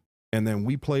shit. And then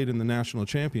we played in the national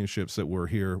championships that were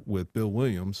here with Bill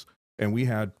Williams, and we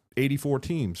had 84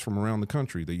 teams from around the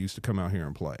country that used to come out here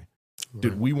and play. Right.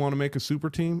 Did we want to make a super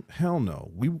team? Hell no.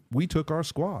 We took our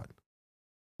squad.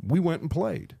 We went and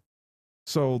played.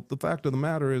 So the fact of the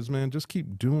matter is, man, just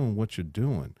keep doing what you're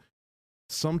doing.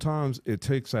 Sometimes it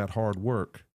takes that hard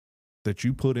work that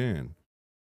you put in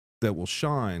that will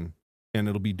shine, and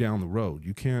it'll be down the road.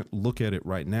 You can't look at it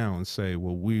right now and say,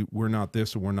 well, we're not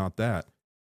this or we're not that.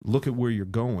 Look at where you're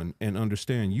going and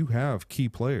understand you have key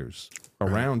players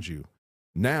around you.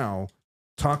 Now,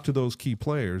 talk to those key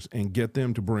players and get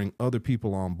them to bring other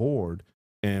people on board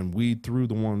and weed through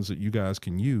the ones that you guys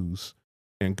can use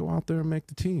and go out there and make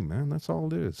the team, man. That's all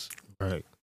it is. Right.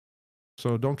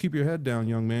 So don't keep your head down,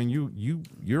 young man.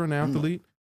 You're an athlete.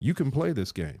 You can play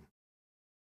this game.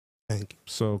 Thank you.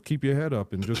 So keep your head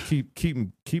up and just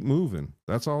keep moving.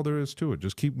 That's all there is to it.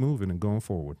 Just keep moving and going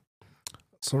forward.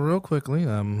 So real quickly,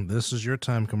 this is your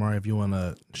time, Kamari. If you want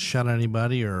to shout at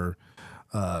anybody or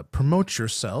promote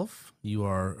yourself, you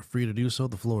are free to do so.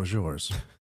 The floor is yours.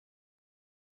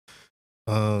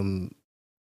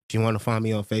 If you want to find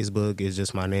me on Facebook, it's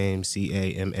just my name,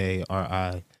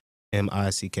 CAMARIMICKEL.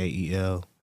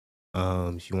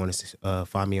 If you want to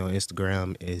find me on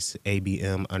Instagram, it's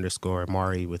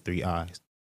ABM_Mari with 3 I's.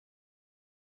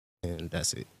 And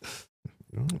that's it.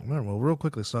 All right, well, real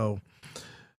quickly, so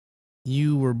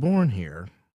you were born here,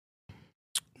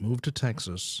 moved to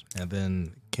Texas, and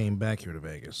then came back here to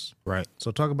Vegas. Right.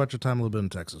 So talk about your time a little bit in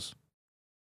Texas.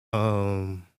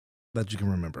 That you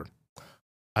can remember.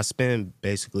 I spent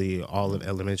basically all of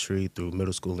elementary through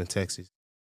middle school in Texas.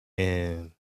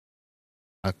 And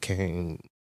I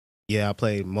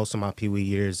played most of my Pee Wee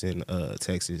years in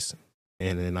Texas.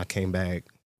 And then I came back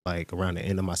like around the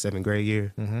end of my 7th grade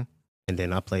year. Mm-hmm. And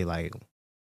then I played like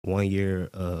 1 year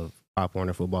of Pop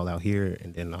Warner football out here.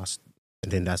 And then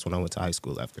that's when I went to high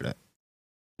school after that.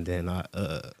 And then I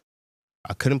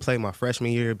couldn't play my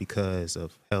freshman year because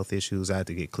of health issues. I had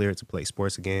to get cleared to play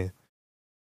sports again.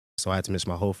 So I had to miss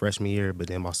my whole freshman year. But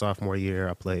then my sophomore year,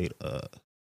 I played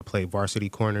varsity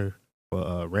corner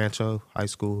for Rancho High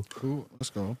School. Cool.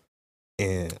 Let's go.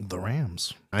 And The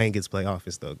Rams. I didn't get to play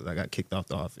offense, though, because I got kicked off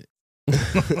the offense.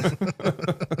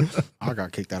 I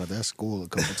got kicked out of that school a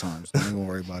couple times. Don't even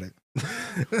worry about it.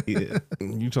 Yeah.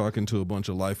 You talking to a bunch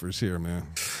of lifers here, man.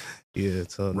 Yeah.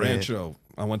 So, Rancho. Man.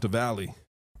 I went to Valley.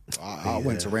 I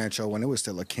went to Rancho when it was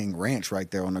still a King Ranch right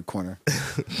there on the corner.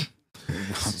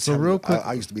 So real quick,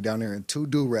 I used to be down there in 2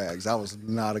 do-rags. That was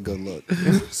not a good look.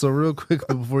 So real quick,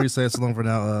 before you say it so long for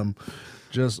now,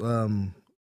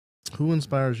 who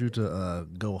inspires you to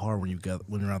go hard when you're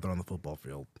out there on the football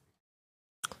field?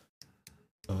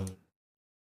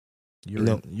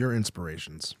 Your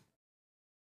inspirations.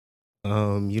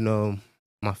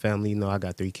 My family. I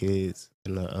got 3 kids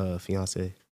and a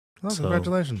fiance. Oh,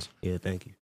 congratulations! Yeah, thank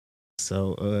you.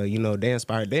 So, they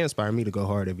inspired me to go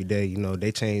hard every day.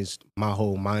 They changed my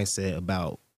whole mindset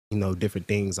about, different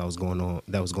things that was going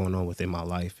on within my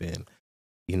life, and,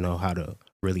 how to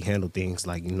really handle things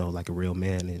like, like a real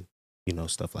man and,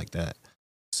 stuff like that.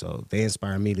 So they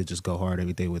inspire me to just go hard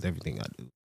every day with everything I do.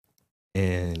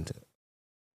 And,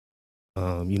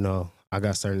 I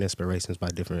got certain inspirations by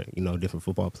different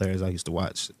football players I used to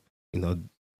watch, when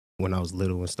I was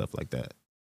little and stuff like that.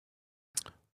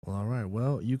 Well, all right.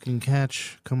 Well, you can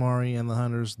catch Kamari and the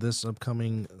Hunters this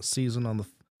upcoming season on the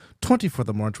 24th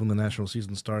of March when the national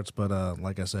season starts. But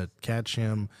like I said, catch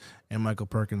him and Michael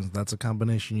Perkins. That's a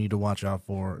combination you need to watch out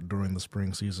for during the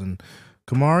spring season.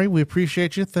 Kamari, we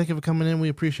appreciate you. Thank you for coming in. We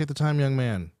appreciate the time, young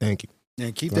man. Thank you.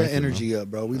 And keep Thank that you, energy up,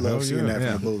 bro. We love Hell seeing yeah. that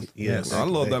Yeah. from the booth. Yes. I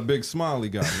love that big smile he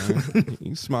got, man.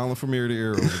 He's smiling from ear to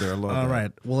ear over there. I love that. All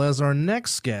right. Well, as our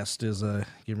next guest is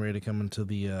getting ready to come into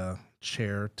the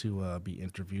chair to be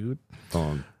interviewed.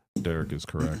 Derek is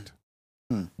correct.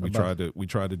 We tried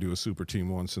to do a super team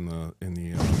once in the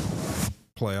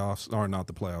playoffs, or not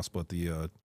the playoffs, but the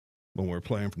when we were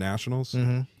playing for nationals.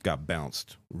 Got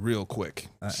bounced real quick,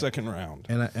 second round.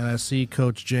 And I see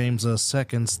Coach James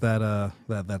seconds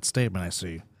that statement. I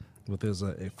see with his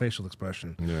facial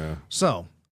expression. Yeah. So,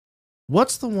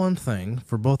 what's the one thing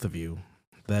for both of you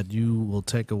that you will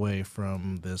take away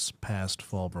from this past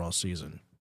fall brawl season?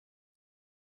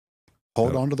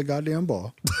 Hold on to the goddamn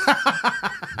ball.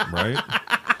 Right?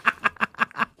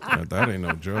 Yeah, that ain't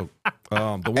no joke.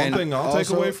 The one thing I'll take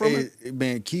away from it,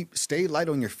 man, stay light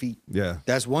on your feet. yeah,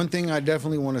 That's one thing I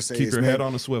definitely want to say. keep is, your man, head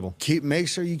on a swivel. Make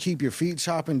sure you keep your feet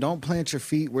chopping. Don't plant your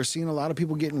feet. We're seeing a lot of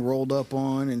people getting rolled up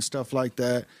on and stuff like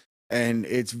that. And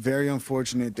it's very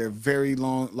unfortunate. They're very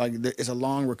long. Like, it's a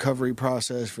long recovery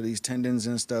process for these tendons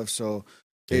and stuff. So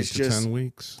 8 it's to just 10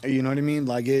 weeks. You know what I mean?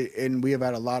 Like and we have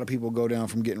had a lot of people go down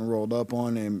from getting rolled up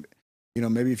on, and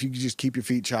maybe if you could just keep your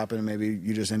feet chopping, maybe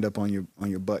you just end up on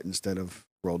your butt instead of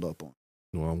rolled up on.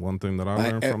 Well, one thing that I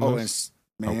learned from this,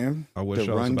 man, I wish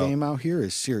the I was run about, game out here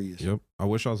is serious. Yep, I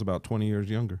wish I was about 20 years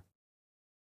younger.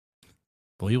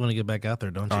 Well, you want to get back out there,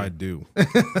 don't you? I do,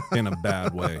 in a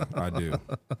bad way. I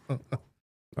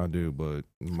do, but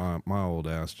my old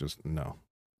ass just no.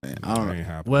 Man, I don't know. Ain't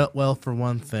happening. Well, for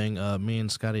one thing, me and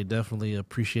Scotty definitely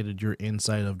appreciated your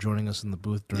insight of joining us in the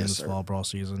booth during Yes, this sir. fall brawl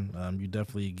season. You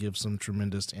definitely give some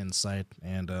tremendous insight,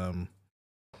 and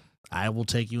I will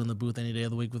take you in the booth any day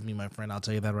of the week with me, my friend. I'll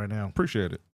tell you that right now.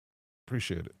 Appreciate it.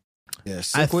 Yeah, I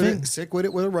sick with think- it. Sick with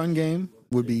it with a run game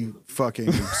would be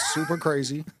fucking super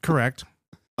crazy. Correct.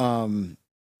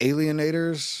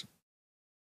 Alienators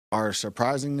are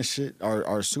surprising the shit.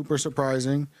 Are super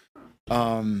surprising.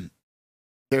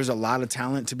 There's a lot of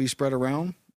talent to be spread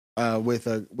around. With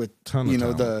Ton of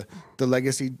talent. the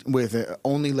legacy with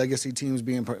only legacy teams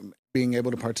being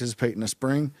able to participate in the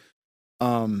spring.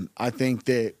 I think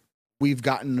that we've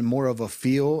gotten more of a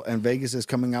feel, and Vegas is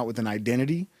coming out with an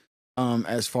identity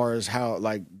as far as how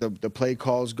like the play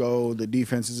calls go, the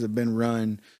defenses have been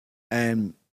run,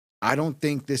 and I don't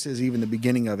think this is even the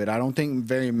beginning of it. I don't think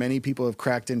very many people have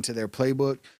cracked into their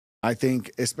playbook. I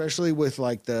think especially with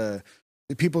like the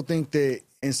people think that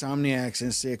Insomniacs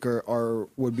and Sick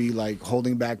would be like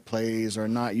holding back plays or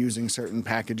not using certain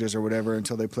packages or whatever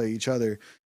until they play each other.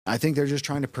 I think they're just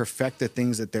trying to perfect the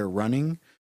things that they're running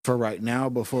for right now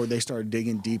before they start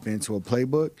digging deep into a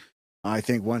playbook. I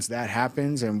think once that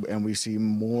happens and we see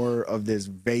more of this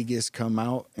Vegas come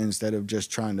out instead of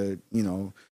just trying to,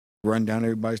 run down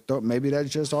everybody's throat, maybe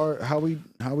that's just how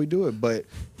we do it. But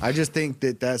I just think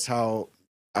that's how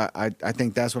I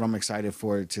think that's what I'm excited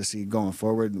for to see going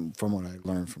forward from what I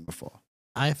learned from the fall.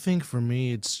 I think for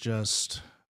me, it's just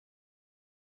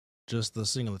the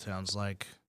singletons, like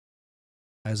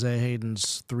Isaiah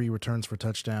Hayden's 3 returns for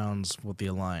touchdowns with the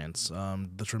Alliance,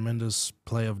 the tremendous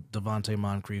play of Devontae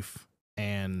Moncrief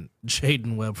and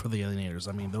Jaden Webb for the Alienators.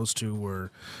 I mean, those two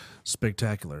were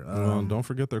spectacular. Don't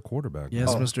forget their quarterback.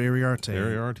 Yes, Mr. Ariarte.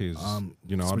 Ariarte is,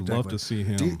 I'd love spectacular. to see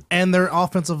him. And their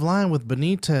offensive line with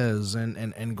Benitez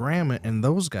and Graham and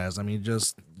those guys. I mean,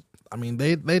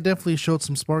 they definitely showed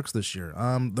some sparks this year.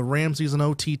 The Ramsey's an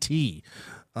OTT.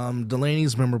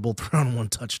 Delaney's memorable throw-on-1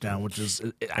 touchdown, which is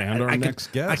And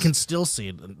next guest. I can still see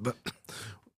it, but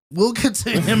we'll get to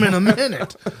him in a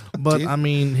minute. But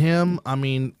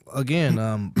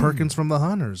again, Perkins from the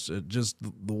Hunters, just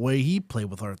the way he played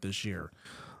with heart this year.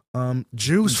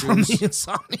 Juice from the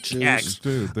Insomniacs.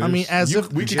 Dude, I mean, as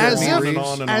if we the could go on and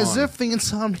on and on.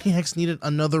 Insomniacs needed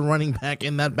another running back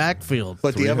in that backfield.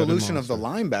 But the Three-headed evolution of the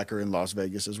monster. linebacker in Las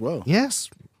Vegas as well. Yes,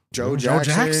 Joe Joe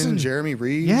Jackson, Jackson. Jeremy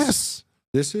Reeves. yes.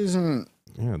 This isn't.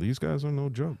 Yeah, these guys are no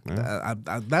joke, man.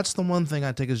 That's the one thing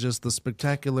I take is just the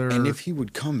spectacular. And if he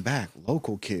would come back,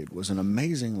 local kid was an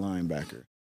amazing linebacker.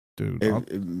 Dude,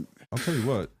 I'll tell you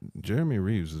what, Jeremy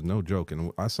Reeves is no joke.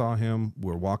 And I saw him,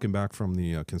 we're walking back from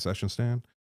the concession stand,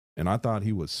 and I thought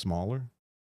he was smaller,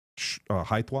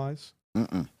 height-wise.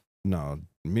 No,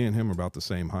 me and him are about the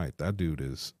same height. That dude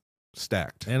is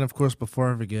stacked. And of course,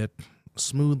 before I forget,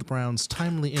 Smooth Brown's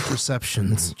timely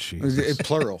interceptions. Jesus.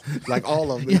 Plural, like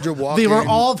all of them. Yeah, You're they walking, were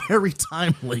all very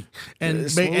timely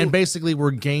and Smooth. and basically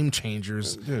were game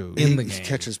changers Dude, in the he game.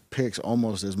 catches picks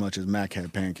almost as much as Mac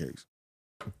had pancakes.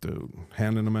 dude,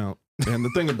 handing them out. And the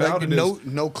thing about Like, it is,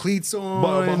 no cleats on.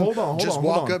 But hold on, just hold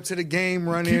walk on. up to the game,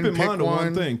 run keep in, in pick mind one.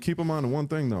 one thing. Keep in mind one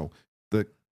thing though.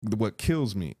 What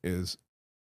kills me is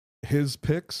his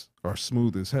picks are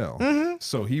smooth as hell.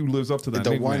 So he lives up to that.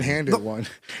 The nickname. one-handed one.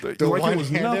 The Like it was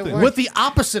one-handed nothing. one. With the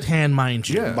opposite hand, mind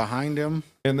you. Yeah. Behind him.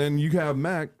 And then you have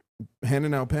Mac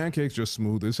handing out pancakes just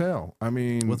smooth as hell. I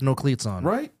mean, With no cleats on.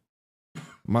 right?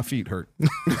 My feet hurt.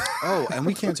 Oh, and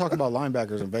we can't talk about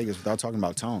linebackers in Vegas without talking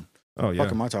about Tone. Oh What yeah.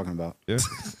 am I talking about? Yeah.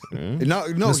 Yeah. No,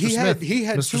 Mr. he Smith.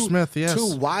 had Mr. Smith, yes.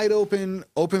 two wide open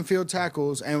field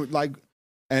tackles,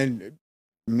 and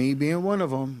me being one of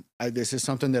them, this is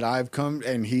something that I've come,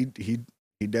 and he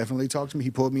definitely talked to me.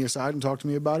 He pulled me aside and talked to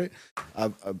me about it.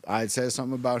 I had said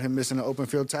something about him missing an open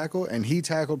field tackle, and he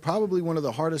tackled probably one of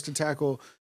the hardest to tackle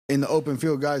in the open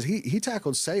field guys. He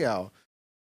tackled Sayal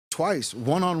twice,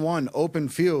 one-on-one open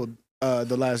field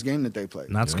the last game that they played.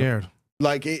 Not scared.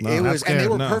 Like it No, was, and they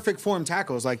were no. perfect form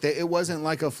tackles. Like it wasn't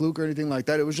like a fluke or anything like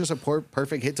that. It was just a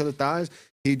perfect hit to the thighs.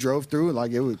 He drove through it.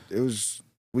 Like it was.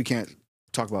 We can't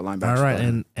talk about linebackers. All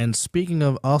right, and speaking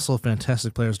of also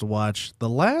fantastic players to watch, the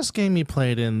last game he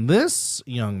played in, this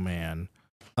young man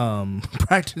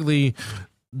practically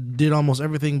did almost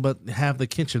everything but have the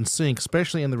kitchen sink,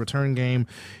 especially in the return game.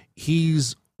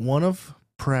 He's one of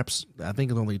perhaps, I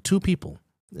think, only two people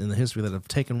in the history that have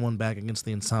taken one back against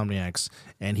the Insomniacs,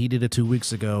 and he did it 2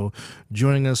 weeks ago.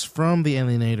 Joining us from the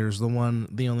Alienators, the one,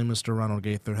 the only Mr. Ronald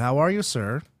Gaither. How are you,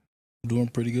 sir? Doing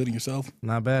pretty good in yourself.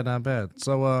 Not bad, not bad.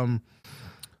 So,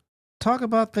 talk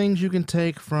about things you can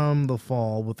take from the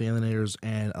fall with the Alienators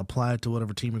and apply it to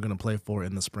whatever team you're going to play for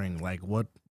in the spring. Like, what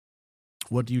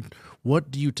do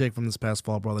you take from this past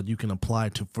fall, bro, that you can apply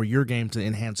to for your game to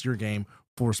enhance your game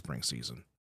for spring season?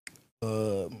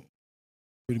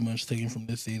 Pretty much taking from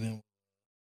this season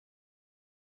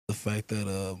the fact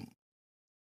that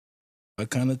I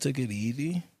kind of took it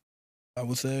easy. I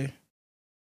would say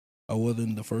I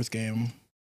wasn't the first game.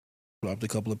 Dropped a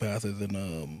couple of passes and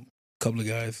a couple of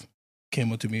guys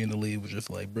came up to me in the league was just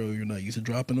like, bro, you're not used to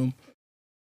dropping them.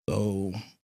 So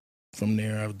from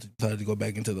there, I decided to go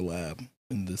back into the lab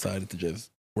and decided to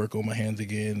just work on my hands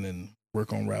again and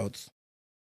work on routes.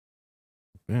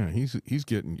 Man, he's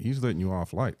letting you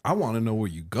off light. I want to know where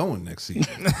you going next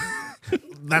season.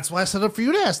 That's why I set up for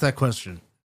you to ask that question.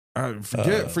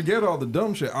 Forget all the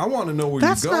dumb shit. I want to know where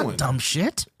That's you're going. not dumb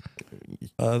shit.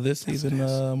 This season,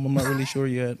 I'm not really sure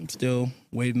yet. I'm still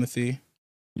waiting to see.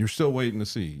 You're still waiting to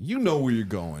see. You know where you're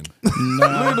going.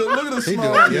 Nah. Look at the He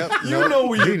smile. do. Yep. You No, know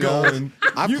where he you're knows. going.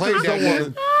 I You played just that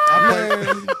don't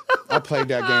game. wanna- I played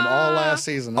that game all last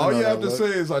season. I All know you that have to look. say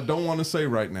is I don't want to say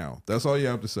right now. That's all you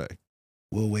have to say.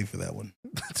 We'll wait for that one.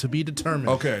 To be determined.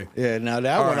 Okay. Yeah, now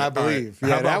that All one right, I believe. all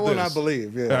right. How Yeah, that about one I this?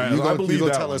 believe. Yeah, All right, you I gonna believe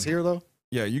that tell us one. here though?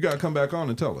 Yeah, you got to come back on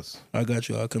and tell us. I got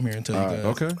you. I'll come here and tell All you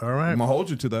right. guys. Okay. All right. I'm going to hold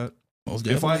you to that. Most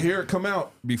If I definitely. hear it come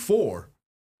out before,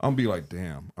 I'm going to be like,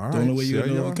 damn. All right. The only way see you how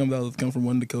know you if are? it comes out is come from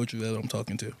one of the coaches that I'm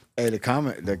talking to. Hey, the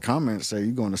comments say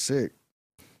you going to sick.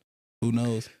 Who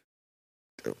knows?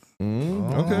 Okay.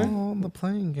 Oh, the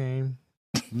playing game.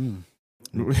 Mm.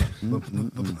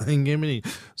 The playing game indeed.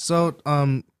 So,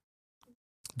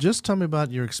 just tell me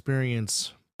about your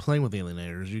experience playing with the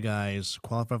Alienators. You guys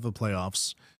qualified for the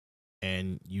playoffs,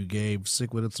 and you gave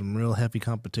Sickwitted some real heavy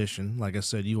competition. Like I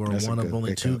said, you are That's a one of good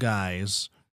only two pickup. guys.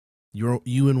 You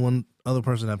and one other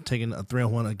person have taken a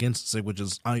 3-1 against Sig, which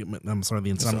is I'm sorry,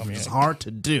 the Insomniacs, which is hard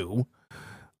to do.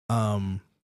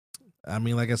 I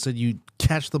mean, like I said, you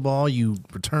catch the ball, you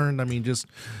returned. I mean, just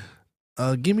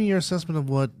give me your assessment of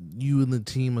what you and the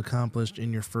team accomplished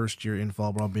in your first year in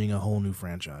fall ball, being a whole new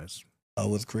franchise.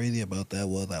 What's crazy about that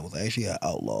was I was actually an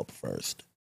outlaw first.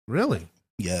 Really?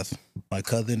 Yes. My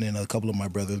cousin and a couple of my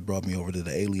brothers brought me over to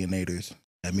the Alienators.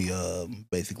 Had me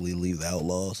basically leave the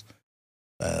Outlaws.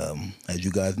 As you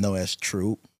guys know, as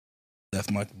Troop, that's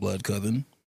my blood cousin.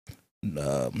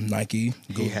 Nike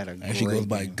actually goes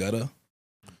by Gutta.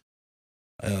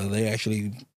 They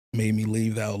actually made me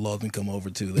leave the Outlaws and come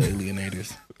over to the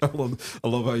Alienators. I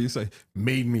love how you say,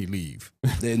 made me leave.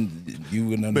 Then you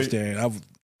wouldn't understand. I've They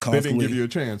didn't constantly give you a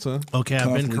chance, huh? Okay,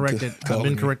 I've been corrected. I've calling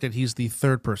been me. corrected. He's the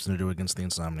third person to do it against the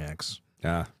Insomniacs.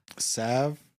 Yeah.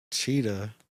 Sav, Cheetah,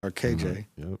 or KJ,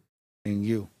 Yep. and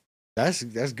you. That's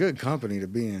good company to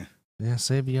be in. Yeah,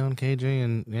 Savion, KJ,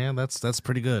 and yeah, that's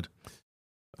pretty good.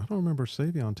 I don't remember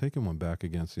Savion taking one back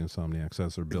against the Insomniacs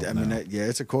as they're built I mean, now.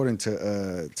 it's according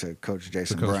to Coach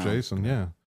Jason To Coach Brown. Jason, yeah.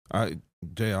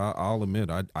 I'll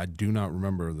admit, I do not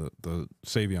remember the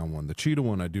Savion one. The Cheetah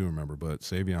one I do remember, but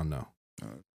Savion, no. A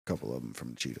couple of them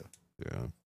from Cheetah. Yeah.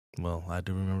 Well, I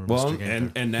do remember Well, Mr.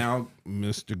 Gaither. and now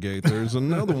Mr. Gaither's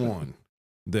another one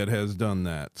that has done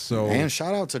that. So And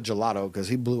shout out to Gelato because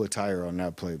he blew a tire on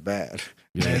that play bad.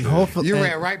 yeah, and yeah. hopefully, You and,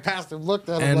 ran right past him, looked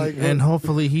at him like, and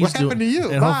hopefully he's what doing. happened to you?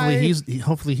 And Bye.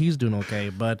 hopefully he's doing okay.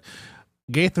 But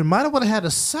Gaither might have would have had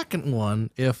a second one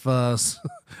if a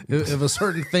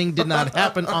certain thing did not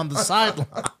happen on the sideline.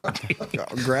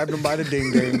 Grabbed him by the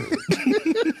ding ding.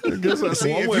 I guess that's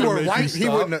See, one if way you to were make white, you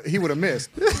stop. he would have missed.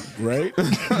 Right?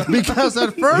 Because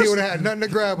at He first, would have had nothing to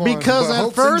grab on. because but at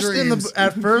hopes and first in dreams.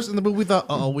 the booth we thought,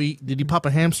 did he pop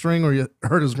a hamstring or you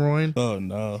hurt his groin? Oh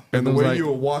no! And the It was way like- you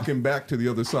were walking back to the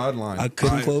other sideline, I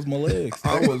couldn't close my legs.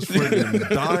 I was freaking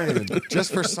dying.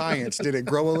 Just for science, did it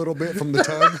grow a little bit from the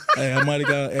tug? Hey, I might have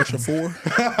got an extra 4.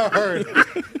 I heard.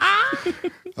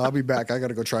 I'll be back. I got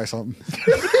to go try something.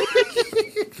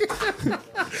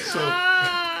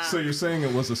 So you're saying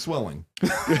it was a swelling?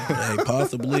 Hey,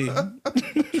 possibly.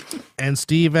 And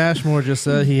Steve Ashmore just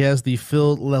said he has the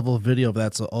field level video of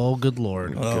that. So, oh, good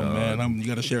Lord. Oh man, you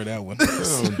got to share that one.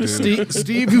 Oh, dude.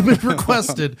 Steve, you've been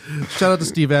requested. Shout out to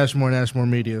Steve Ashmore and Ashmore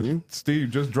Media. Steve,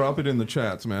 just drop it in the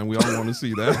chats, man. We all want to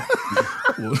see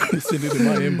that. Well, send it in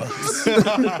my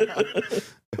inbox.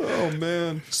 Oh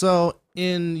man. So,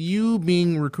 in you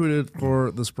being recruited for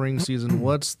the spring season,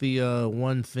 what's the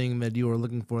one thing that you are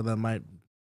looking for that might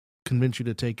convince you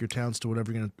to take your talents to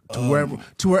whatever you're gonna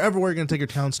wherever you're gonna take your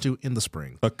talents to in the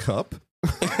spring? A cup? At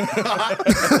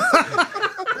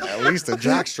least a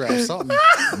jockstrap, something.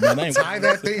 Man, I ain't Tie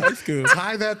that thing. That's good.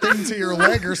 Tie that thing to your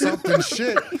leg or something.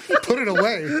 Shit. Put it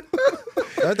away.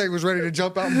 That thing was ready to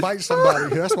jump out and bite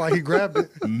somebody. That's why he grabbed it.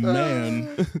 Man.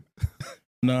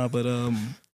 Nah, but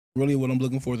really what I'm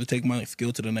looking for is to take my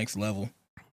skill to the next level.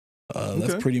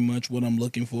 That's pretty much what I'm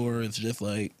looking for. It's just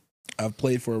like I've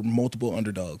played for multiple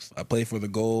underdogs. I played for the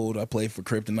Gold. I played for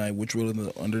Kryptonite, which really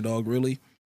the underdog really.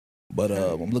 But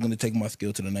I'm looking to take my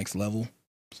skill to the next level.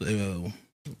 So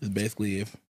it's basically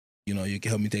if you can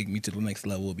help me take me to the next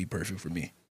level, it'll be perfect for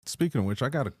me. Speaking of which, I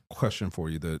got a question for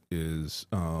you that is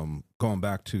going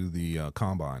back to the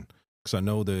combine, because I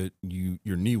know that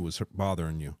your knee was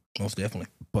bothering you. Most definitely.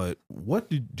 But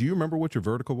do you remember what your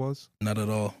vertical was? Not at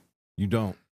all. You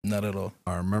don't? Not at all.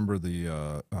 I remember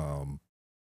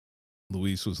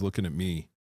Luis was looking at me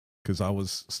because I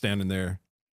was standing there,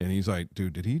 and he's like,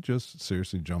 dude, did he just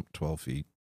seriously jump 12 feet?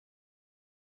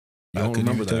 You I don't couldn't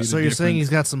remember even tell that? you So the you're saying difference.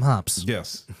 he's got some hops?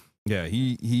 Yes. Yeah,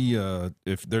 he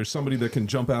if there's somebody that can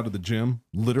jump out of the gym,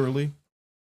 literally,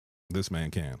 this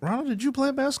man can. Ronald, did you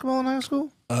play basketball in high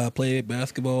school? I played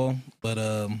basketball, but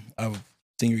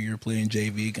senior year playing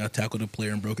JV, got tackled a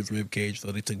player and broke his rib cage,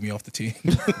 so they took me off the team.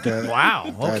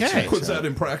 Wow. Okay. Was that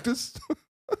in practice?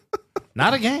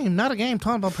 Not a game.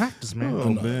 Talking about practice, man. Oh,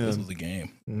 No, man. this was a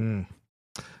game. Mm.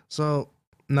 So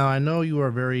now I know you are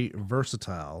very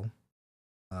versatile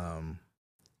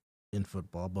in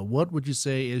football, but what would you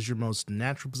say is your most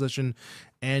natural position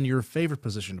and your favorite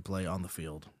position to play on the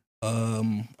field?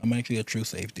 I'm actually a true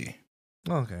safety.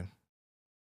 Oh, okay.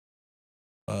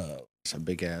 It's a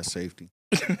big ass safety.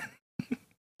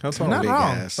 How tall? Not Big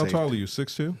wrong. ass How safety. tall are you?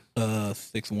 6'2"? 6'1",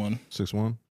 6'1"?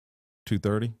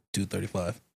 230?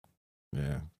 235.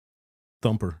 Yeah.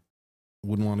 Thumper.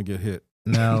 Wouldn't want to get hit.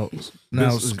 Now,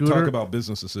 Talk Scooter. about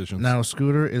business decisions. Now,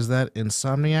 Scooter, is that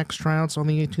Insomniacs tryouts on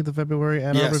the 18th of February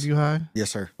at Yes. Riverview High?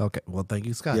 Yes, sir. Okay. Well, thank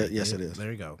you, Scott. Yeah, yes, it is.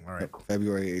 There you go. All right.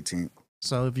 February 18th.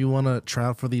 So if you want to try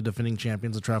out for the defending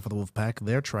champions and try out for the Wolfpack,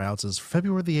 their tryouts is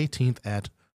February the 18th at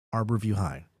Arborview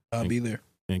High. I'll be there.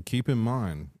 And keep in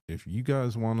mind, if you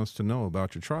guys want us to know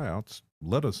about your tryouts,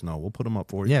 let us know. We'll put them up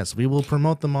for you. Yes, we will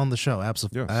promote them on the show. Yes.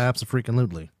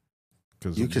 Absolutely.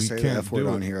 Because You can say the F word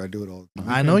on here. I do it all the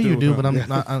time. I know can't you do do, it, but I'm yeah.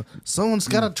 not. Someone's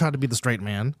got to try to be the straight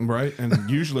man. Right? And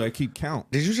usually I keep count.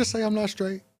 Did you just say I'm not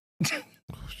straight?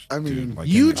 I mean, Dude, like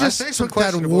You any- just I say some took that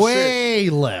questionable way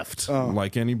left.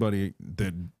 like anybody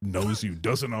that knows you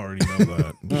doesn't already know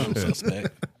that. I'm Shit.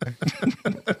 suspect.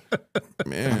 I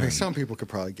Man, mean, some people could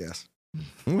probably guess.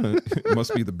 it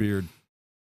must be the beard.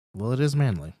 Well, it is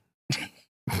manly.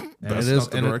 That's it is,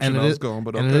 not the and it- direction and it I was is- going,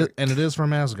 but and okay. it is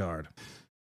from Asgard.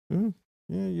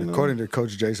 Yeah, you know. According to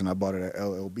Coach Jason, I bought it at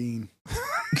LL Bean.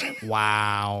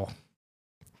 Wow.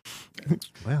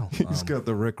 Well, He's got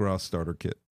the Rick Ross starter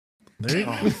kit. there you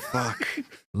go. Oh, fuck.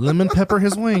 Lemon pepper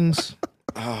his wings.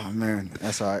 Oh, man.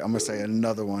 That's all right. I'm going to say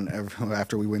another one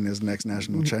after we win this next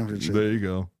national championship. There you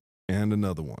go. And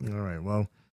another one. All right. Well,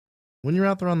 when you're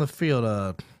out there on the field,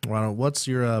 Ronald, what's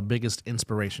your biggest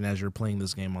inspiration as you're playing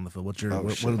this game on the field? What's your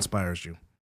what shit. inspires you?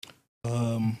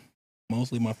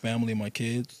 Mostly my family and my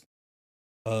kids.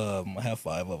 I have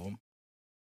 5 of them,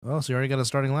 Oh, so you already got a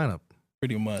starting lineup.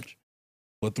 pretty much.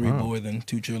 With 3 Wow. boys and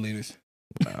 2 cheerleaders.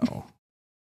 Wow.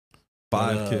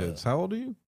 5 But, kids. How old are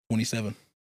you? 27.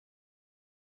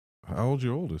 How old's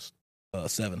your oldest?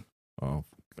 7. Oh,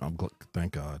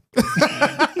 thank God.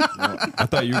 I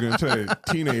thought you were going to say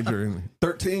teenager and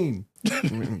 13. I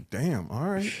mean, damn. All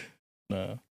right.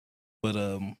 Nah.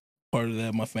 But part of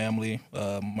that, my family,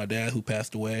 my dad who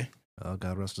passed away. Oh,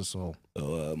 God rest his soul.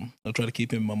 So I try to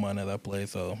keep him in my mind as I play.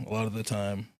 So a lot of the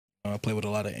time, I play with a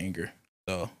lot of anger.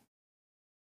 So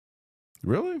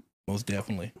Really? most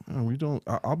definitely. We don't.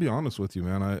 I'll be honest with you,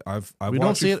 man. I've We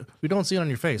don't see it. We don't see it on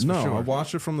your face. No, for sure. I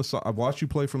watched it from the. I've watched you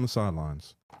play from the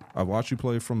sidelines. I watched you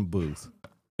play from the booth,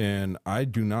 and I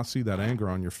do not see that anger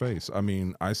on your face. I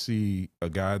mean, I see a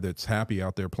guy that's happy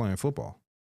out there playing football,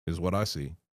 is what I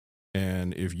see.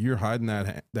 And if you're hiding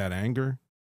that anger,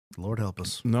 Lord help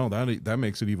us. no, that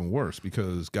makes it even worse,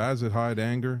 because guys that hide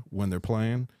anger when they're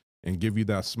playing and give you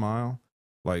that smile,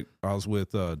 like I was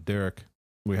with Derek.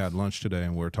 We had lunch today,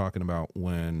 and we were talking about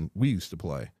when we used to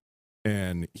play,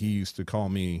 and he used to call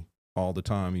me all the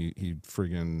time. He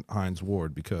friggin' Heinz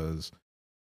Ward, because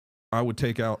I would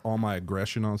take out all my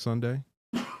aggression on Sunday,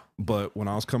 but when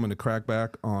I was coming to crack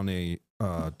back on a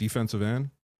defensive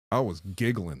end, I was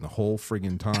giggling the whole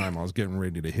friggin' time. I was getting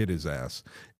ready to hit his ass,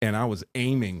 and I was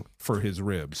aiming for his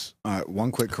ribs.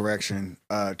 One quick correction.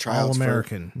 Tryouts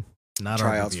All-American, not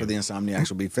tryouts Arborview. for the Insomniacs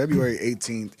will be February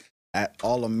 18th at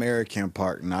All-American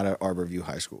Park, not at Arborview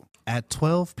High School. At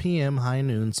 12 p.m. high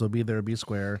noon, so be there, be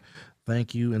square.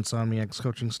 Thank you, Insomniacs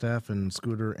coaching staff and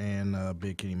Scooter and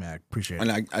Big Kitty Mac. Appreciate it.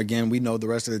 And again, we know the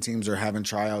rest of the teams are having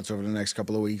tryouts over the next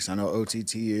couple of weeks. I know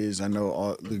OTT is. I know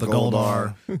all the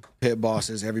Goldar, Pit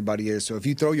Bosses, everybody is. So if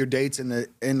you throw your dates in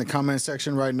the comment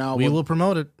section right now, We will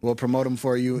promote it. We'll promote them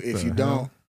for you. If you don't,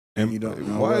 and you don't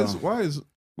know, Why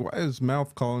is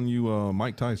Mouth calling you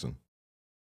Mike Tyson?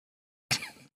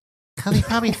 Because he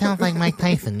probably sounds like Mike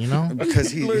Tyson, you know?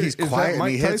 because he's Is that quiet and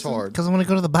Mike he hits Tyson? hard. Because I want to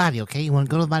go to the body, okay? You want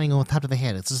to go to the body and go on top of the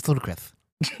head. It's just ludicrous.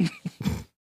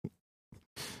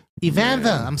 Evander.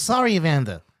 Man. I'm sorry,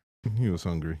 Evander. He was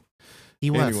hungry. He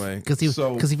was. Anyway, Because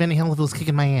so- Evander Hamilton was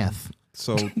kicking my ass.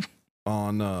 So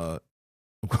on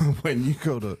when you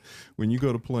go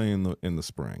to play in the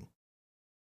spring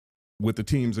with the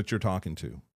teams that you're talking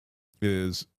to,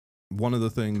 is one of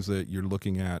the things that you're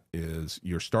looking at is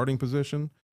your starting position,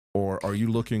 or are you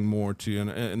looking more to,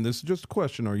 and this is just a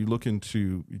question, are you looking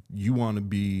to, you want to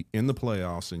be in the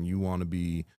playoffs and you want to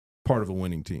be part of a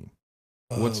winning team?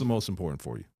 What's the most important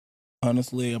for you?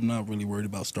 Honestly, I'm not really worried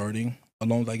about starting. As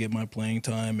long as I get my playing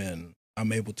time and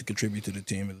I'm able to contribute to the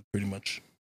team, it's pretty much,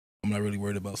 I'm not really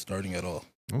worried about starting at all.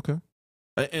 Okay.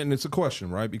 And it's a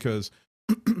question, right? Because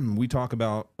we talk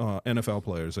about NFL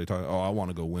players. They talk, I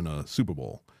want to go win a Super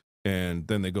Bowl. And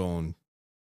then they go and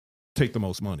take the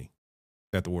most money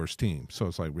at the worst team. So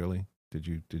it's like, really? Did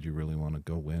you really want to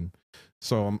go win?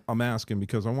 So I'm asking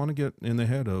because I want to get in the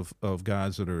head of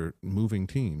guys that are moving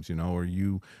teams, you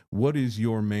know, what is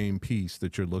your main piece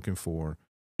that you're looking for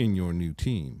in your new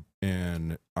team?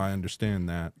 And I understand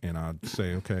that, and I'd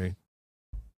say, okay,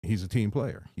 he's a team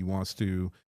player. He wants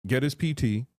to get his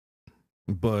PT,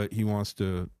 but he wants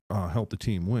to help the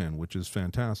team win, which is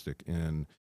fantastic. And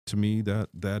to me,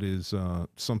 that is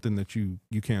something that you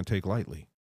can't take lightly,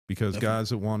 because Definitely. guys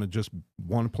that want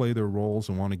to play their roles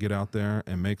and want to get out there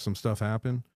and make some stuff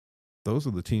happen, those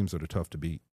are the teams that are tough to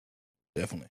beat.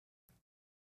 Definitely.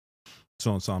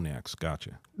 So Insomniacs,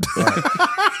 gotcha.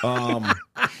 All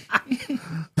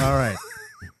right.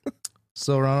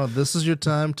 So, Ronald, this is your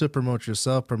time to promote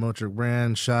yourself, promote your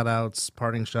brand, shout outs,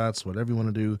 parting shots, whatever you want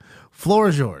to do. Floor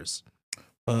is yours.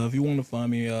 If you want to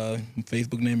find me,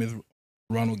 Facebook name is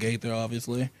Ronald Gaither,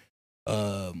 obviously.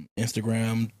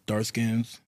 Instagram,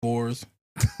 Darkskins, Fours.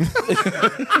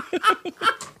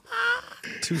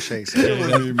 Touche.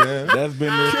 Killing me, man. That's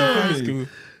been there since high school.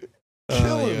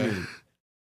 Killing me.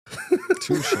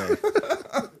 Touche.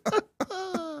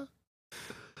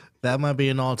 That might be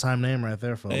an all-time name right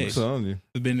there, folks. Hey. I'm telling you.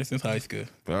 It's been there since high school.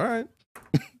 All right.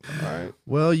 All right.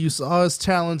 Well, you saw his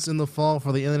talents in the fall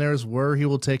for the Illinois, where he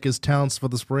will take his talents for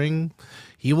the spring.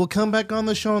 He will come back on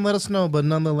the show and let us know, but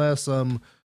nonetheless,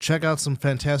 check out some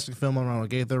fantastic film on Ronald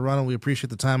Gaither. Ronald, we appreciate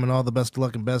the time and all the best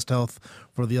luck and best health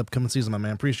for the upcoming season, my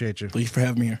man. Appreciate you. Thanks for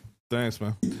having me here. Thanks,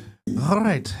 man. All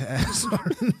right. As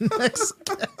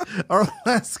our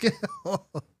last guest. Oh,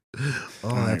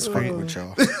 that's great. With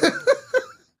y'all.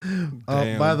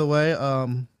 Damn. By the way,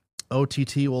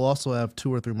 OTT will also have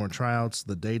 2 or 3 more tryouts.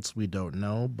 The dates we don't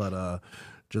know, but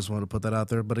just want to put that out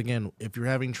there. But again, if you're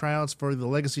having tryouts for the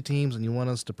legacy teams and you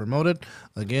want us to promote it,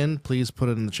 again, please put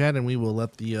it in the chat and we will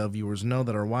let the viewers know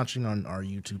that are watching on our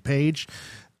YouTube page.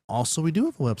 Also, we do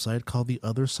have a website called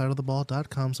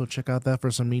theothersideoftheball.com, so check out that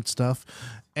for some neat stuff.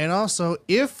 And also,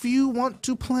 if you want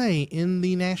to play in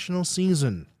the national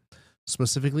season,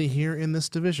 specifically here in this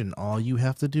division. All you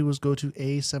have to do is go to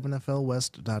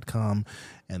a7flwest.com,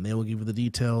 and they will give you the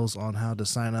details on how to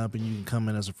sign up, and you can come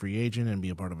in as a free agent and be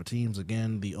a part of a team.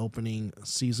 Again, the opening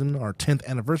season, our 10th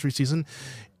anniversary season,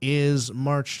 is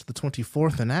March the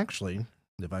 24th, and actually,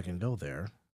 if I can go there,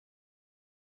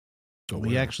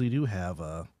 we actually do have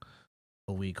a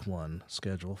week one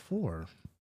schedule for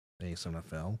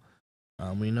A7FL.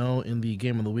 We know in the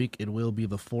game of the week, it will be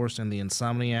the Force and the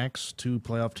Insomniacs, two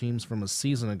playoff teams from a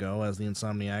season ago, as the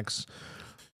Insomniacs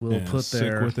will put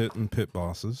their... Sick With It and Pit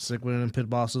Bosses. Sick With It and Pit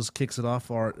Bosses kicks it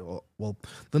off. Well,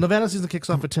 the Nevada season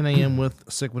kicks off at 10 a.m.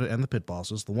 with Sick With It and the Pit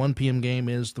Bosses. The 1 p.m. game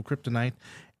is the Kryptonite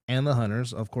and the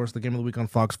Hunters. Of course, the game of the week on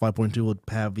Fox 5.2 will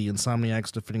have the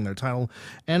Insomniacs defending their title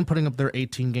and putting up their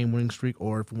 18-game winning streak,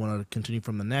 or if we want to continue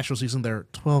from the national season, their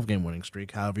 12-game winning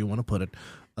streak, however you want to put it,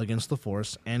 against the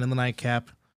Force. And in the nightcap,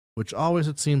 which always,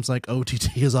 it seems like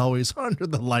OTT is always under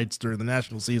the lights during the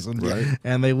national season. Right.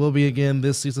 And they will be again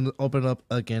this season to open up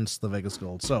against the Vegas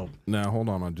Gold. So now, hold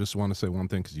on. I just want to say one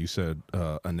thing because you said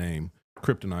a name.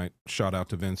 Kryptonite. Shout out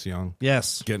to Vince Young.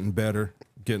 yes, Getting better,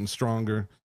 getting stronger.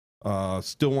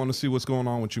 Still want to see what's going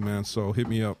on with you, man. So hit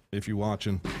me up if you're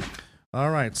watching.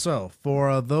 all right. So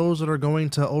for those that are going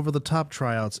to over the top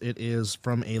tryouts, it is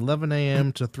from 11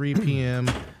 a.m. to 3 p.m.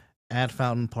 at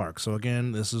Fountain Park. So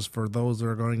again, this is for those that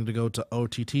are going to go to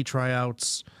OTT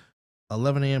tryouts,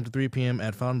 11 a.m. to 3 p.m.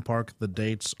 at Fountain Park. The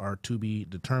dates are to be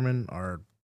determined. Our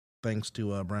thanks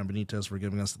to Brian Benitez for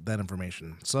giving us that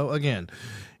information. So again,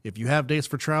 if you have dates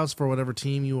for tryouts for whatever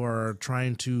team you are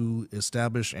trying to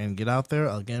establish and get out there,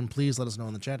 again, please let us know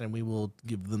in the chat, and we will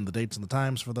give them the dates and the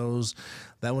times for those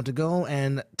that want to go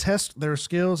and test their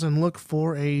skills and look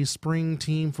for a spring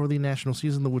team for the national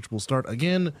season, which will start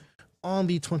again on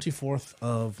the 24th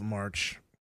of March,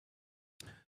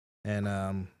 and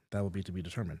that will be to be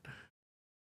determined.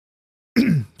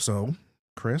 So,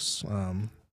 Chris,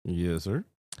 Yes, sir.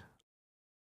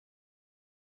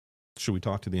 Should we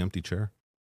talk to the empty chair?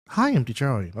 hi, Empty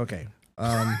Charlie. Okay,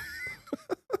 I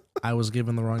was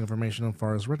given the wrong information as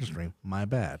far as registering. My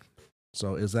bad.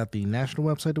 So, is that the national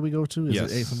website that we go to? Is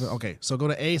Yes. it A7FL? Okay, so go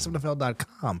to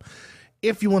a7fl.com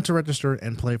if you want to register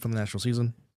and play for the national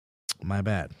season. My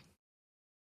bad.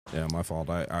 Yeah, my fault.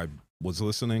 I was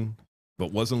listening,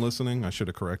 but wasn't listening. I should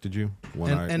have corrected you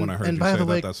when I heard you by say the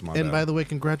way, that. That's my bad. by the way,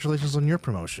 congratulations on your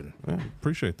promotion. Yeah,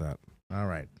 appreciate that. All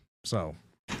right. So,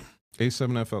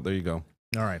 A7FL. There you go,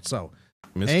 all right. So,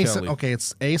 Miss Kelly. okay,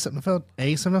 it's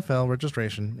A7FL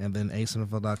registration, and then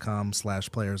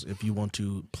A7FL.com/players if you want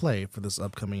to play for this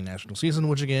upcoming national season,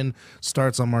 which again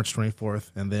starts on March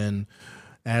 24th. And then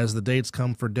as the dates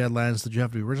come for deadlines that you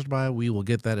have to be registered by, we will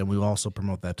get that, and we will also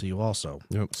promote that to you also.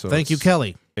 Yep. So Thank you,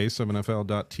 Kelly.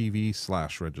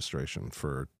 A7FL.tv/registration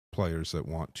for players that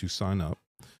want to sign up,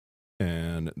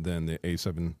 and then the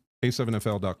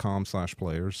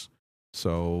A7FL.com/players.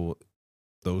 So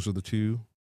those are the two.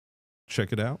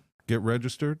 Check it out. Get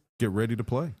registered. Get ready to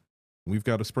play. We've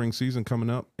got a spring season coming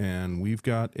up, and we've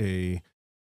got a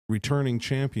returning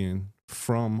champion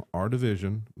from our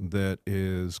division that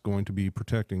is going to be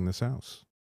protecting this house.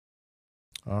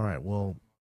 All right. Well,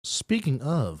 speaking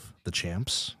of the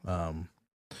champs,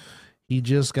 he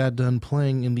just got done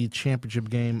playing in the championship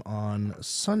game on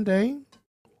Sunday,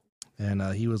 and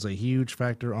he was a huge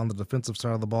factor on the defensive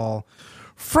side of the ball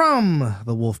from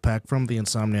the Wolfpack, from the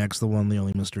Insomniacs. The one, the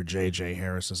only Mr. JJ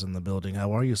Harris is in the building.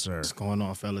 How are you, sir? What's going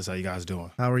on, fellas? How you guys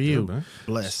doing? How are you? Good, man.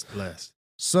 Blessed.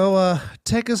 So,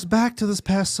 take us back to this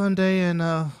past Sunday,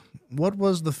 and what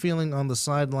was the feeling on the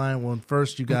sideline when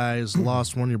first you guys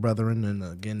lost one of your brethren? And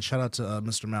again, shout out to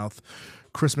Mr. Mouth,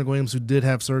 Chris McWilliams, who did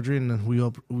have surgery, and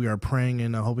we are praying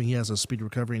and hoping he has a speedy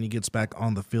recovery and he gets back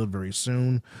on the field very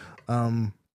soon.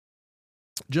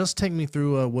 Just take me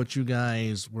through what you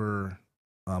guys were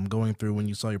going through when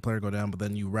you saw your player go down, but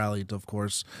then you rallied, of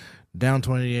course, down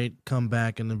 28, come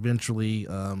back, and eventually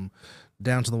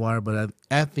down to the wire. But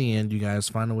at the end, you guys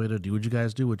find a way to do what you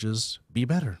guys do, which is be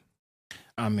better.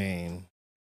 I mean,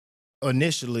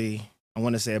 initially, I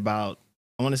want to say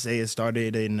it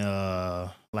started in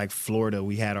like Florida.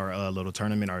 We had our little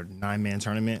tournament, our 9-man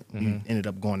tournament. We ended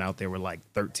up going out there with like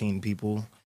 13 people,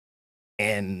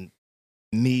 and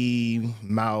me,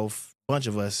 Mouth, bunch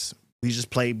of us, we just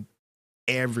played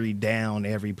every down,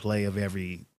 every play of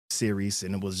every series,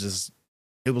 and it was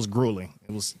grueling.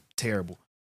 It was terrible.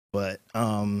 But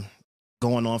going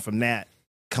on from that,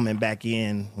 coming back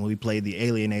in when we played the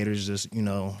Alienators, just,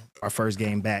 our first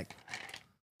game back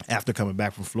after coming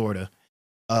back from Florida,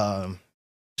 I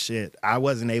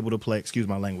wasn't able to play, excuse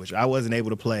my language, I wasn't able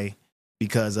to play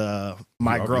because You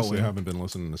my obviously growing. haven't been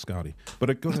listening to Scotty,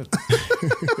 but go ahead.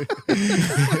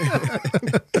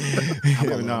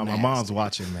 No, my mom's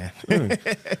watching, man.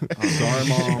 Sorry,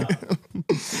 Mom.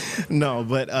 No,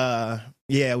 but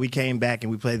yeah, we came back and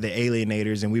we played the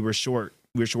Alienators, and we were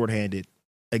shorthanded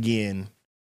again,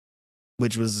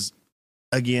 which was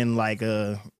again like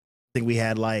I think we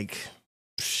had like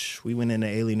we went into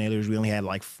Alienators. We only had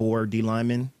like 4 D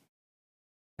linemen.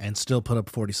 And still put up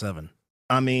 47.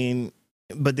 I mean,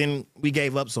 but then we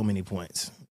gave up so many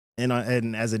points.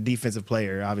 And as a defensive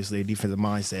player, obviously a defensive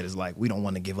mindset is like, we don't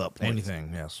want to give up points. Anything,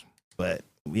 yes. But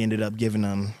we ended up giving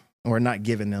them, or not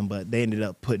giving them, but they ended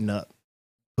up putting up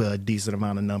a decent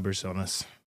amount of numbers on us.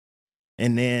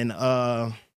 And then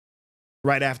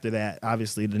right after that,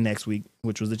 obviously the next week,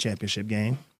 which was the championship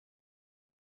game,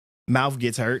 Mouth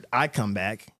gets hurt. I come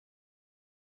back.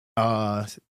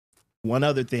 One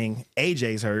other thing,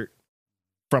 AJ's hurt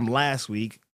from last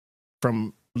week,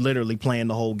 from literally playing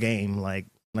the whole game. Like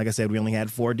I said, we only had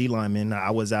 4 D linemen.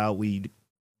 I was out.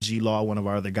 G-Law, one of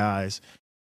our other guys,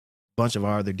 a bunch of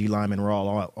our other D linemen were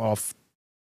all off.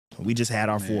 We just had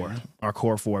our 4, our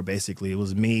core 4, basically. It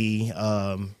was me,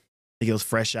 I think it was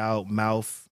Fresh Out,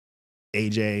 Mouth,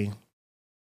 AJ,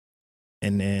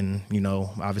 and then,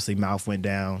 obviously Mouth went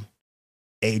down.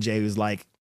 AJ was like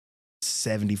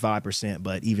 75%,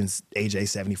 but even AJ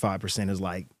 75% is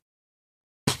like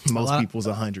most people's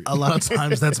 100. A lot of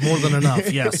times that's more than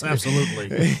enough. Yes,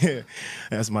 absolutely.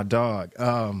 That's my dog.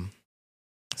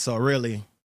 So really,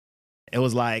 it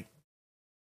was like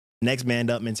next man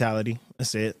up mentality.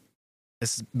 That's it.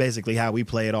 It's basically how we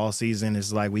play it all season.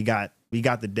 It's like we got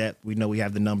the depth. We know we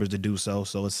have the numbers to do so.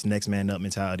 So it's next man up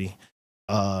mentality.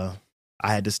 I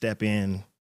had to step in,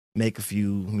 make a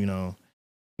few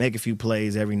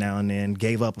plays every now and then,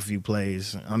 gave up a few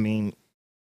plays. I mean,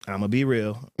 I'm going to be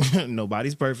real.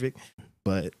 Nobody's perfect,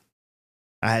 but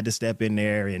I had to step in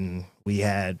there, and we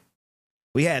had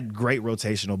great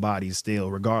rotational bodies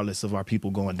still, regardless of our people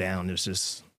going down. There's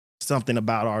just something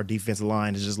about our defensive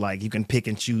line. It's just like you can pick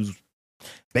and choose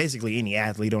basically any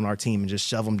athlete on our team and just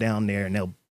shove them down there, and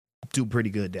they'll do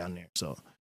pretty good down there. So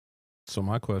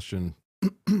my question,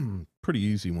 pretty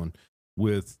easy one,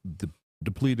 with the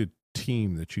depleted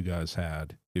team that you guys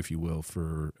had, if you will,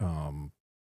 for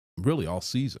really all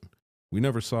season. We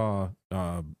never saw,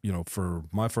 for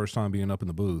my first time being up in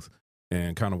the booth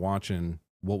and kind of watching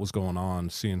what was going on,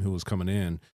 seeing who was coming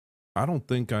in, I don't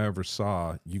think I ever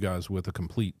saw you guys with a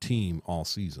complete team all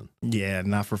season. Yeah,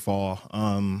 not for fall.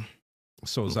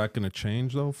 So is that going to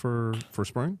change though for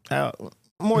spring?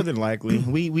 More than likely.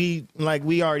 We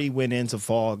already went into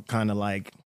fall kind of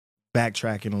like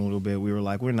backtracking a little bit. We were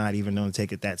like, we're not even going to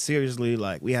take it that seriously.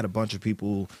 Like, we had a bunch of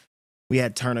people, we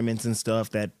had tournaments and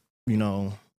stuff that,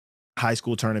 high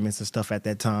school tournaments and stuff at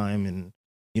that time. And,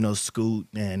 Scoot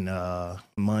and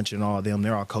Munch and all of them,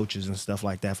 they're all coaches and stuff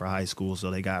like that for high school.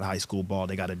 So they got high school ball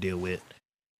they got to deal with.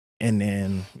 And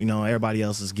then, everybody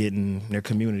else is getting their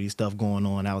community stuff going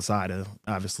on outside of,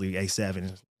 obviously,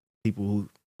 A7, people who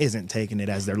isn't taking it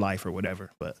as their life or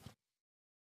whatever. But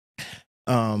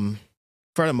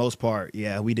for the most part,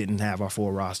 yeah, we didn't have our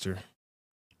full roster.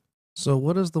 So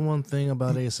what is the one thing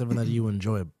about A7 that you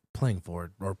enjoy playing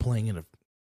for or playing in it?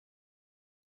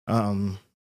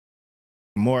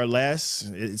 More or less,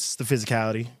 it's the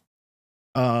physicality.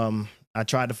 I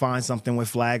tried to find something with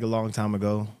Flag a long time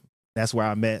ago. That's where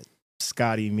I met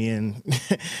Scotty. Me and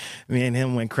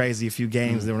him went crazy a few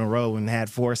games in a row and had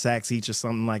 4 sacks each or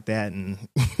something like that. And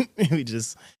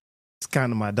it's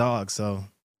kind of my dog. So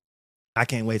I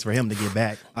can't wait for him to get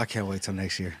back. I can't wait till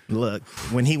next year. Look,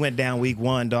 when he went down week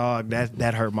 1, dog,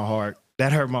 that hurt my heart.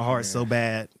 That hurt my heart so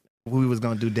bad. We was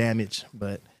going to do damage,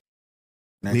 but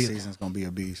next season's going to be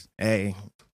a beast. Hey,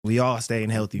 we all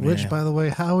staying healthy, man. Which, by the way,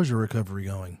 how is your recovery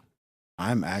going?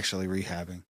 I'm actually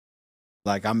rehabbing.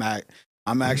 Like, I'm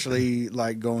actually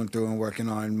like going through and working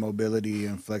on mobility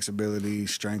and flexibility,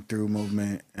 strength through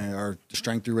movement, or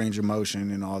strength through range of motion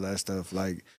and all that stuff.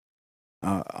 Like,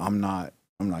 I'm not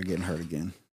getting hurt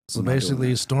again. So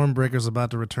basically, Stormbreaker's about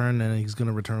to return, and he's going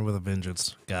to return with a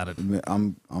vengeance. Got it.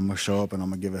 I'm gonna show up and I'm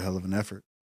gonna give a hell of an effort.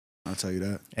 I'll tell you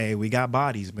that. Hey, we got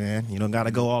bodies, man. You don't got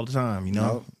to go all the time,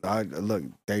 No, look,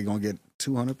 they gonna get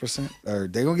 200%, or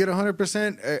they gonna get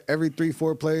 100% every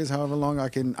 3-4 plays. However long I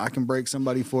can break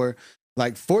somebody for.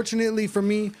 Like, fortunately for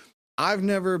me, I've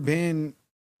never been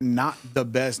not the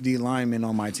best D lineman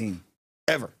on my team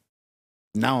ever.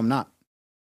 Now I'm not.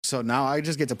 So now I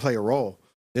just get to play a role.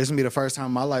 This is gonna be the first time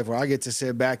in my life where I get to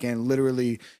sit back and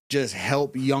literally just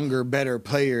help younger, better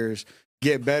players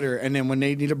get better. And then when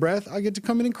they need a breath, I get to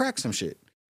come in and crack some shit.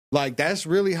 Like, that's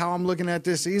really how I'm looking at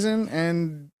this season.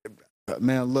 And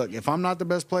Man, look, if I'm not the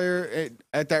best player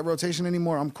at that rotation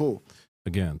anymore, I'm cool.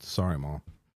 Again, sorry, Mom.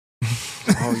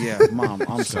 Oh yeah, Mom,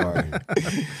 I'm sorry.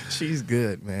 She's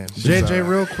good, man. JJ,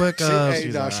 real quick.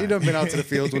 She done been out to the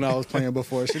fields when I was playing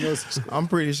before. She knows. I'm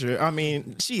pretty sure. I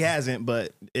mean, she hasn't,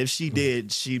 but if she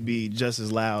did, she'd be just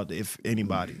as loud, if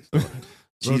anybody.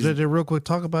 So JJ, real quick,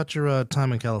 talk about your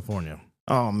time in California.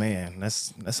 Oh man,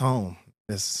 that's home.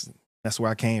 That's where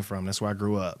I came from. That's where I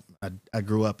grew up. I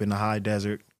grew up in the high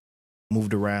desert,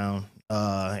 moved around,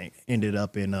 ended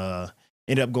up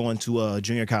going to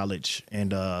junior college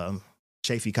and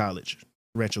Chaffey College,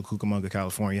 Rancho Cucamonga,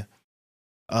 California.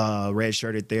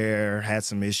 Redshirted there, had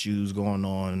some issues going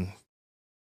on.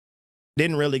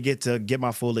 Didn't really get to get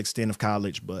my full extent of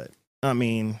college, but I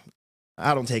mean,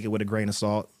 I don't take it with a grain of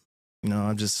salt. You know,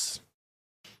 I'm just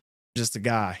a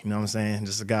guy, you know what I'm saying?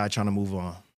 Just a guy trying to move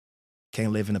on.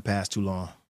 Can't live in the past too long.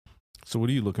 So what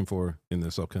are you looking for in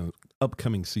this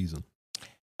upcoming season?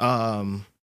 You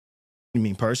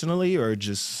mean personally or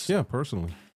just? Yeah,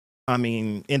 personally. I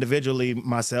mean, individually,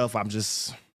 myself, I'm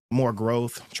just more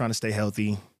growth, trying to stay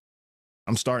healthy.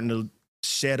 I'm starting to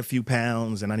shed a few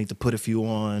pounds and I need to put a few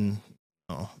on.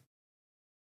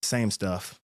 Same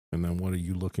stuff. And then what are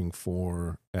you looking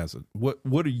for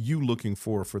what are you looking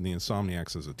for the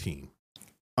Insomniacs as a team?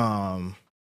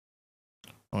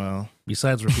 Well,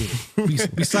 besides repeating.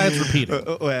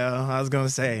 Well, I was going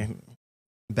to say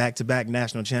back-to-back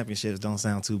national championships don't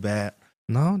sound too bad.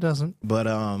 No, it doesn't. But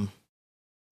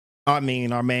I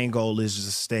mean, our main goal is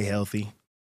just stay healthy.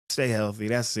 Stay healthy.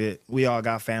 That's it. We all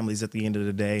got families at the end of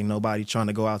the day. Nobody trying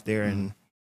to go out there and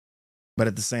but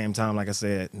at the same time, like I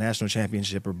said, national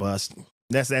championship or bust.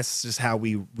 That's just how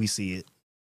we see it.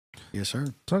 Yes, sir.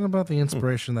 Talk about the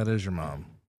inspiration that is your mom.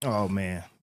 Oh man.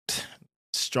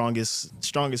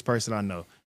 Strongest person I know.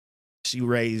 She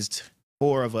raised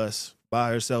 4 of us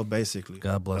by herself, basically.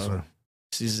 God bless her.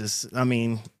 She's just, I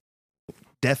mean,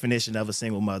 definition of a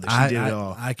single mother. She did it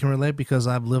all. I can relate because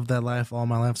I've lived that life all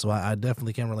my life, so I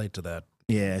definitely can relate to that.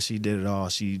 Yeah, she did it all.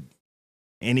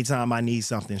 Anytime I need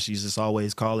something, she's just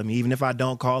always calling me. Even if I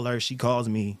don't call her, she calls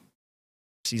me.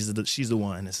 She's the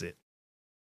one. That's it.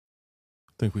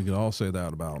 I think we could all say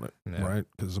that about it, Yeah. right?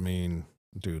 Because I mean,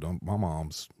 dude, my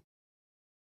mom's.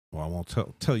 Well, I won't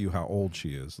tell you how old she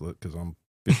is because I'm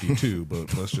 52,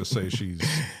 but let's just say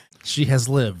she has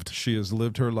lived. She has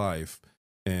lived her life,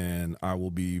 and I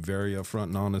will be very upfront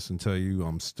and honest and tell you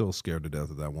I'm still scared to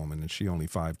death of that woman, and she only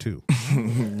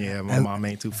 5'2". Yeah, my mom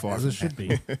ain't too far. As it should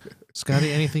be.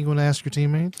 Scotty, anything you want to ask your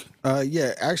teammates?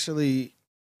 Yeah, actually,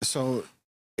 so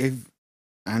if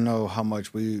I know how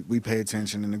much we pay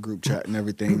attention in the group chat and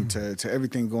everything to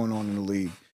everything going on in the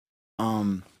league.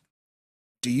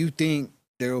 Do you think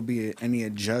there will be any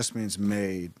adjustments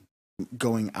made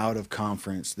going out of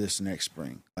conference this next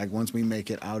spring? Like once we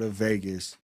make it out of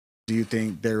Vegas, do you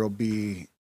think there will be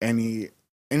any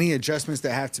adjustments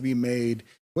that have to be made,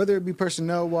 whether it be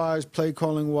personnel wise, play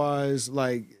calling wise,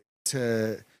 or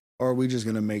are we just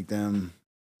gonna make them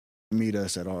meet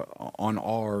us on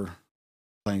our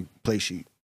play sheet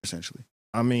essentially?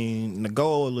 I mean, the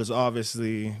goal is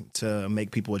obviously to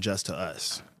make people adjust to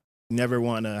us. Never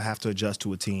want to have to adjust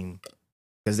to a team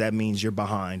because that means you're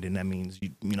behind, and that means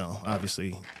you know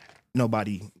obviously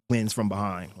nobody wins from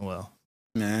behind. Well,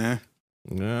 nah.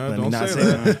 Yeah, let don't me not say say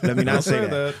that. Let me not say that.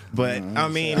 that. But I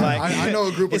mean, like, I know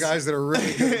a group of guys that are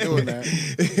really good at doing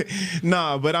that.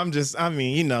 Nah, but I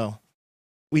mean, you know,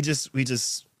 we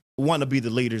just want to be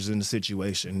the leaders in the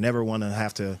situation. Never want to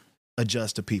have to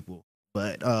adjust to people.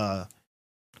 But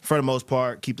for the most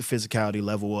part, keep the physicality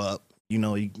level up. You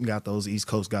know, you got those East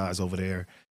Coast guys over there.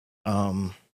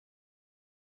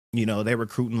 You know, they're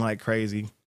recruiting like crazy.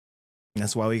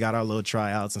 That's why we got our little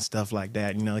tryouts and stuff like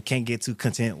that. You know, can't get too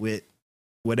content with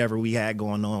whatever we had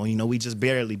going on. You know, we just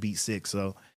barely beat Sick.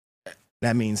 So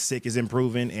that means Sick is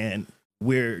improving, and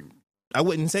I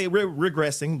wouldn't say we're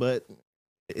regressing, but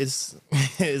it's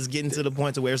getting to the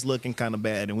point to where it's looking kind of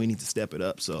bad, and we need to step it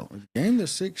up. So the game that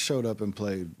Sick showed up and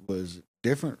played was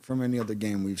different from any other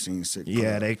game we've seen Sick play.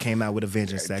 Yeah, they came out with a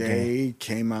vengeance that game. They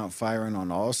came out firing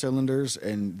on all cylinders,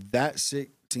 and that Sick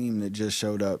team that just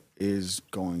showed up is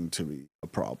going to be a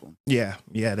problem. Yeah,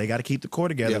 they got to keep the core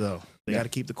together, though. They got to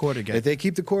keep the core together. If they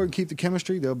keep the core and keep the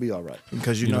chemistry, they'll be all right.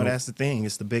 Because you know that's the thing.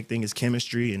 It's the big thing is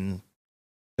chemistry, and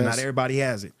not everybody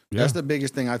has it. That's the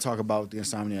biggest thing I talk about with the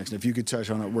Insomniacs. And if you could touch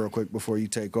on it real quick before you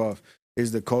take off,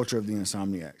 is the culture of the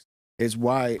Insomniacs. It's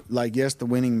why, like, yes, the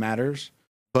winning matters,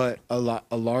 but a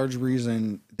large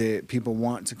reason that people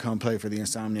want to come play for the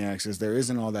Insomniacs is there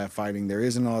isn't all that fighting. There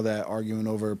isn't all that arguing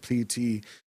over PT.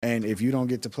 And if you don't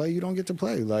get to play, you don't get to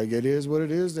play. Like, it is what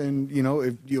it is. And, you know,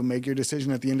 if you'll make your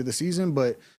decision at the end of the season,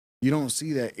 but you don't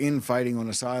see that infighting on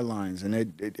the sidelines. And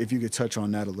if you could touch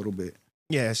on that a little bit.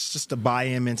 Yeah, it's just a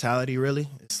buy-in mentality, really.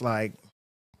 It's like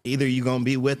either you're going to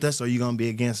be with us or you're going to be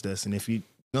against us. And if you're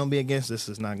going to be against us,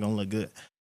 it's not going to look good.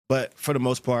 But for the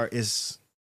most part, it's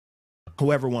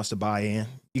whoever wants to buy in.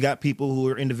 You got people who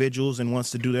are individuals and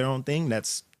wants to do their own thing.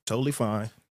 That's totally fine.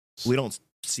 We don't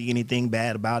see anything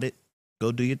bad about it.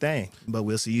 Go do your thing. But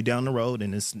we'll see you down the road,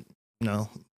 and it's,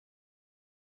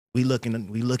 we looking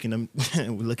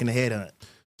ahead on it.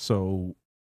 So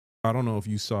I don't know if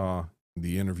you saw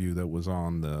the interview that was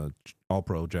on the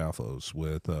All-Pro Jaffos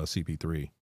with CP3,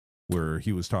 where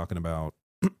he was talking about,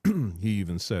 he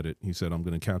even said it. He said, I'm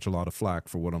going to catch a lot of flack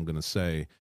for what I'm going to say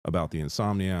about the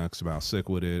Insomniacs, about Sick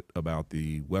With It, about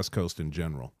the West Coast in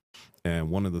general.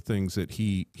 And one of the things that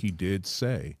he did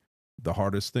say, the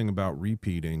hardest thing about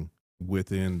repeating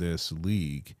within this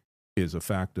league is a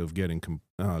fact of getting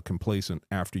complacent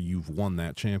after you've won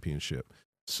that championship.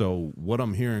 So what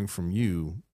I'm hearing from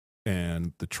you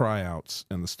and the tryouts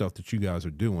and the stuff that you guys are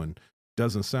doing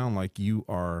doesn't sound like you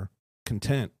are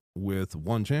content with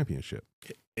one championship.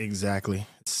 Exactly.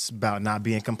 It's about not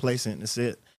being complacent. That's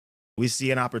it. We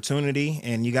see an opportunity,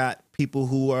 and you got people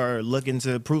who are looking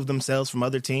to prove themselves from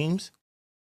other teams.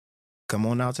 Come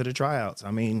on out to the tryouts. I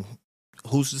mean,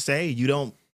 who's to say you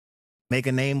don't make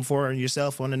a name for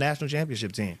yourself on the national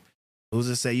championship team? Who's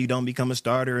to say you don't become a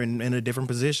starter in a different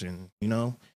position?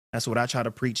 That's what I try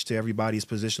to preach to everybody, is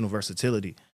positional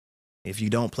versatility. If you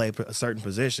don't play a certain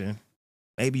position,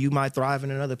 maybe you might thrive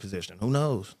in another position. Who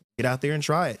knows? Get out there and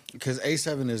try it. Because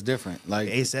A7 is different. Like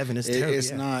A7 is terrible.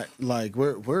 It's not like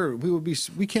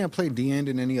we can't play D end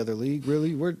in any other league,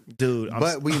 really.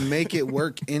 But we make it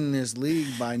work in this league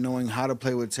by knowing how to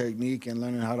play with technique and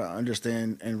learning how to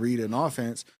understand and read an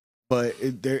offense. But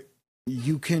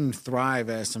you can thrive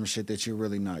at some shit that you're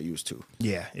really not used to.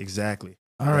 Yeah, exactly.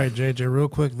 All right, JJ, real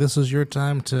quick, this is your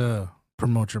time to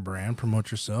promote your brand,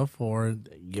 promote yourself, or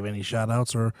give any shout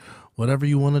outs or whatever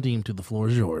you want to deem to. The floor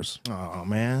is yours. Oh,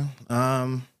 man.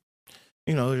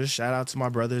 Just shout out to my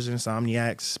brothers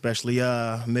Insomniacs, especially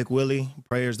Mick Willie.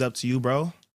 Prayers up to you,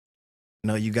 bro.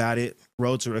 You got it.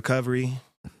 Road to recovery.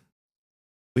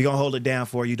 We gonna hold it down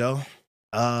for you, though.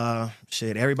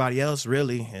 Everybody else,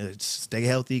 really, stay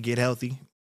healthy, get healthy.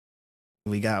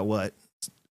 We got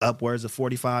upwards of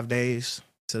 45 days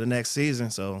to the next season,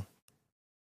 so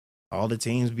all the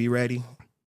teams be ready,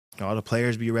 all the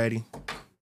players be ready.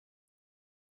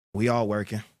 We all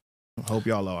working. Hope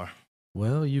y'all are.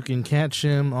 Well, you can catch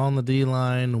him on the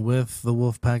D-line with the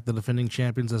Wolfpack, the defending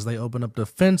champions, as they open up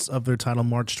defense of their title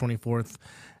March 24th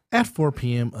at 4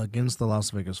 p.m. against the Las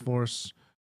Vegas Force.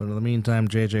 But in the meantime,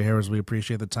 JJ Harris, we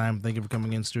appreciate the time. Thank you for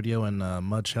coming in studio, and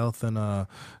much health and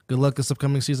good luck this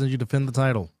upcoming season as you defend the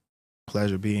title.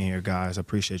 Pleasure being here, guys. I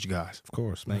appreciate you guys. Of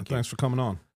course, man. Thanks for coming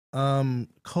on.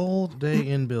 Cold day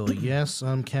in Bill. Yes,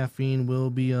 Caffeine will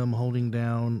be holding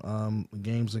down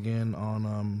games again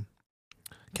on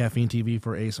Caffeine TV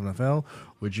for Ace NFL,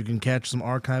 which you can catch some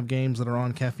archive games that are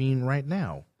on Caffeine right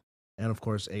now, and of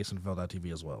course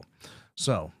AceNFL.tv as well.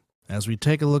 So as we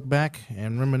take a look back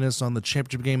and reminisce on the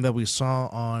championship game that we saw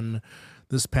on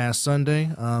this past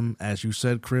Sunday, as you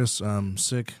said, Chris,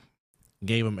 Sick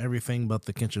gave him everything but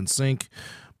the kitchen sink,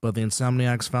 but the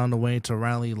Insomniacs found a way to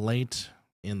rally late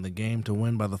in the game to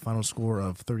win by the final score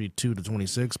of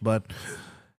 32-26, but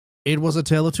it was a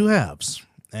tale of two halves.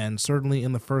 And certainly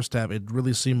in the first half, it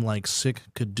really seemed like Sick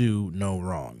could do no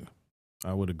wrong.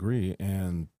 I would agree.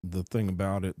 And the thing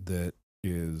about it that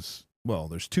is,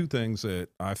 there's two things that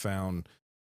I found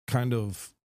kind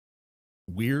of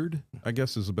weird, I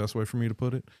guess is the best way for me to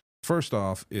put it. First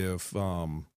off, if,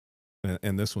 and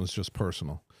this one's just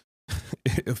personal,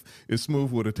 if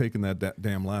Smooth would have taken that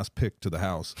damn last pick to the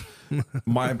house,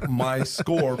 my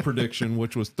score prediction,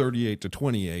 which was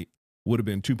 38-28, would have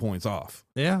been 2 points off.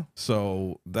 Yeah.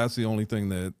 So that's the only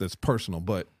thing that's personal.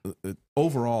 But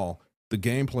overall, the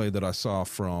gameplay that I saw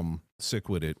from Sick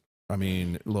With It, I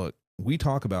mean, look, we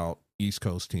talk about East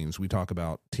Coast teams. We talk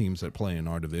about teams that play in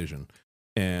our division.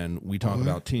 And we talk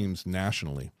about teams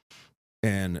nationally.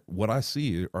 And what I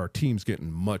see are teams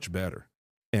getting much better.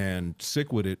 And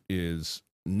Sick With It is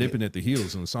nipping at the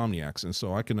heels of Insomniacs. And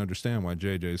so I can understand why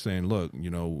JJ is saying, look,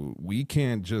 we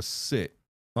can't just sit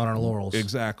on our laurels.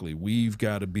 Exactly. We've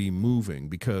got to be moving,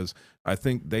 because I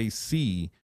think they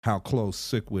see how close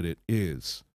Sick With It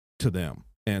is to them.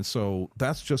 And so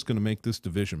that's just going to make this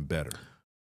division better.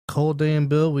 Cold Day and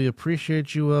Bill, we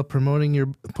appreciate you promoting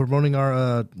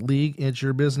our league. It's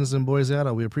your business in Boise,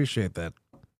 Idaho. We appreciate that.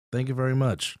 Thank you very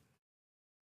much.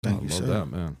 Thank you, love that,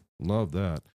 man. Love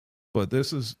that. But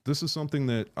this is something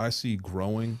that I see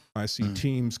growing. I see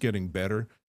teams getting better.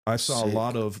 I saw Sick. a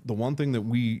lot of the one thing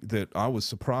that I was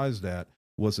surprised at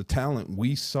was the talent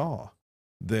we saw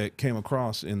that came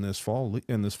across in this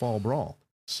fall brawl.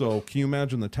 So can you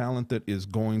imagine the talent that is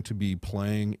going to be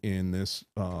playing in this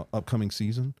upcoming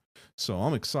season? So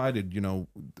I'm excited. You know,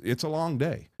 it's a long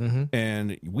day,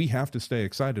 and we have to stay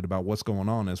excited about what's going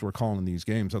on as we're calling these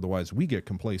games. Otherwise, we get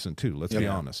complacent too. Let's be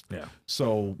honest. Yeah.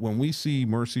 So when we see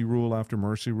mercy rule after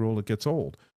mercy rule, it gets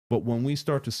old. But when we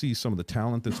start to see some of the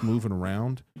talent that's moving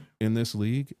around in this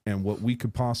league and what we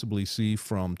could possibly see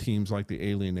from teams like the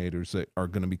Alienators that are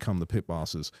going to become the pit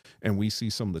bosses, and we see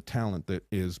some of the talent that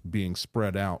is being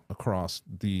spread out across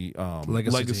the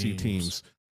legacy teams,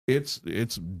 it's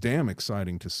damn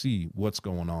exciting to see what's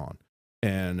going on.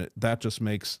 And that just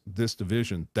makes this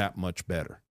division that much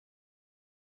better.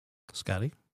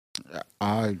 Scotty?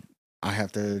 I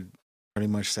have to pretty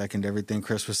much second everything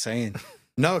Chris was saying.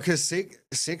 No, because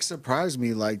Sick surprised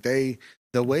me. Like the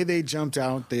way they jumped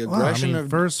out, the aggression of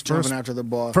jumping after the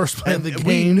ball. First play of the game.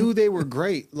 We knew they were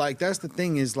great. Like, that's the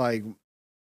thing is, like,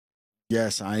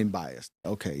 yes, I'm biased.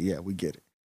 Okay, yeah, we get it.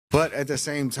 But at the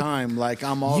same time, like,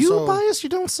 I'm also... You biased? You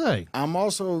don't say. I'm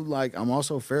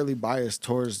also fairly biased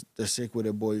towards the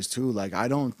Sick-Witted boys, too. Like, I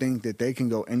don't think that they can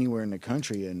go anywhere in the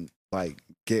country and, like,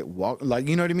 get walk... Like,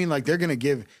 you know what I mean? Like, they're going to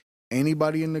give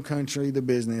anybody in the country the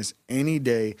business any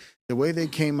day. The way they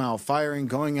came out, firing,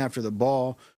 going after the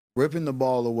ball, ripping the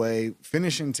ball away,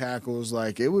 finishing tackles,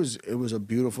 like it was a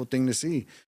beautiful thing to see.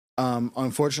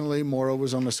 Unfortunately, Morrow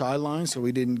was on the sideline, so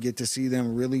we didn't get to see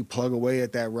them really plug away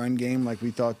at that run game like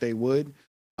we thought they would.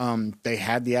 They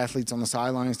had the athletes on the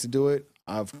sidelines to do it.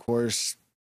 Of course,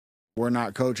 we're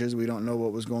not coaches. We don't know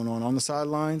what was going on the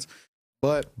sidelines.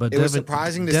 But it was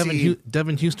surprising to see.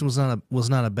 Devin Houston was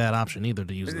not a bad option either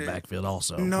to use in the backfield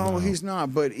also. No, he's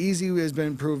not. But Easy has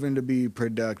been proven to be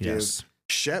productive. Yes.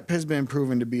 Shep has been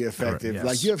proven to be effective. Yes.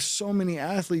 Like, you have so many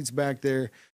athletes back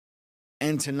there,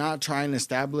 and to not try and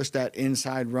establish that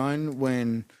inside run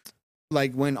when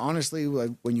honestly,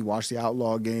 like when you watch the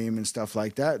Outlaw game and stuff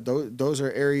like that, those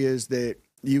are areas that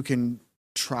you can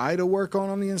try to work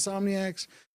on the Insomniacs.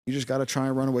 You just got to try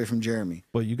and run away from Jeremy.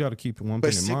 But you got to keep one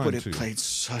thing in mind, too. But played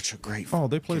such a great Oh,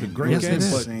 they played a great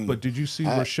Yes, game. But did you see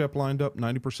where Shep lined up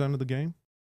 90% of the game?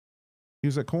 He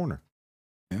was at corner.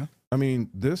 Yeah. I mean,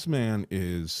 this man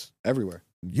is... everywhere.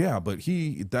 Yeah, but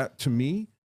to me,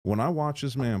 when I watch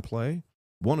this man play,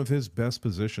 one of his best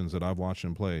positions that I've watched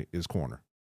him play is corner.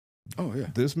 Oh, yeah.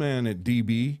 This man at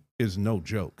DB is no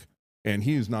joke. And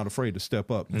he is not afraid to step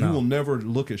up. No. You will never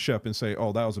look at Shep and say,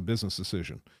 oh, that was a business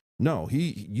decision. No,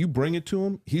 you bring it to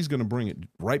him, he's going to bring it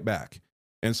right back.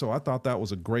 And so I thought that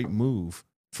was a great move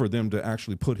for them to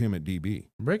actually put him at DB.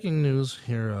 Breaking news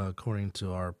here, according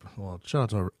to shout out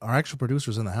to our actual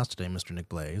producers in the house today, Mr. Nick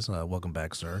Blaze. Welcome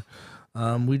back, sir.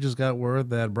 We just got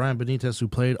word that Brian Benitez, who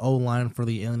played O-line for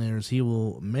the Alienators, he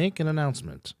will make an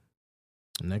announcement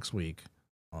next week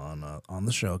on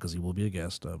the show, because he will be a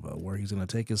guest of where he's going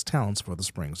to take his talents for the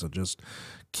spring. So just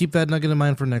keep that nugget in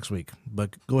mind for next week.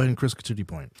 But go ahead and Chris, get to your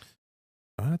point.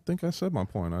 I think I said my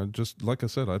point. Like I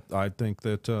said, I think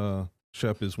that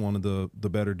Shep is one of the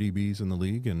better DBs in the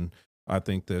league, and I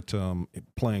think that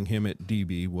playing him at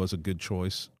DB was a good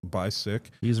choice by Sick.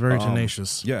 He's very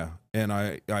tenacious. Yeah, and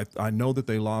I know that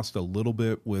they lost a little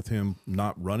bit with him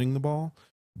not running the ball,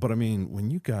 but I mean,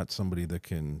 when you got somebody that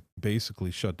can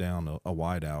basically shut down a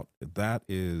wideout, that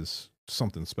is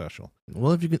something special.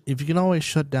 Well, if you can always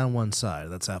shut down one side,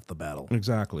 that's half the battle.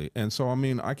 Exactly. And so, I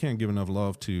mean, I can't give enough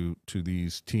love to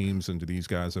these teams and to these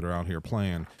guys that are out here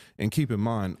playing. And keep in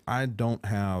mind, I don't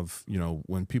have,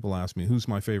 when people ask me, who's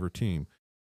my favorite team?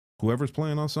 Whoever's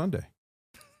playing on Sunday.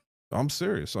 I'm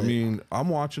serious. I mean, I'm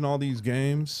watching all these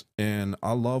games, and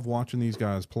I love watching these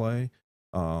guys play.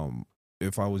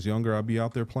 If I was younger, I'd be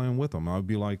out there playing with them. I'd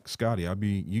be like Scotty.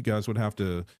 You guys would have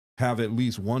to have at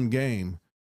least one game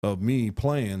of me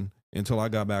playing until I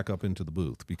got back up into the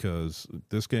booth, because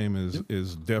this game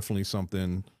is definitely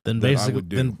something I would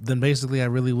do. Then basically I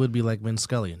really would be like Vin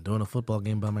Scully and doing a football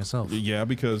game by myself. Yeah,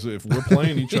 because if we're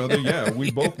playing each other,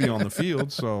 we both be on the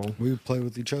field. So we play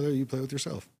with each other, you play with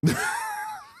yourself.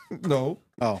 No.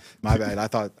 Oh, my bad. I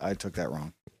thought I took that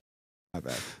wrong. My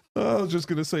bad. I was just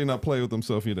going to say not play with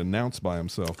himself, he'd announce by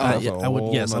himself. I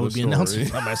would be announcing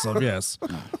by myself, yes.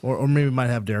 or maybe might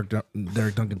have Derek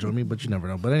Duncan join me, but you never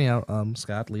know. But anyhow,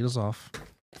 Scott, lead us off.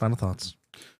 Final thoughts.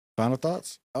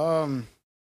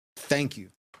 Thank you.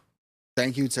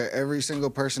 Thank you to every single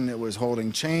person that was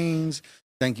holding chains.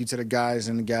 Thank you to the guys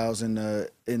and the gals in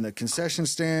the concession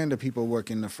stand, the people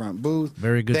working the front booth.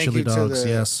 Very good chili dogs,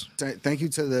 yes. Thank you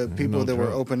to the people that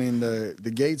were opening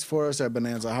the gates for us at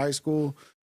Bonanza High School.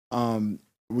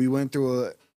 We went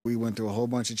through We went through a whole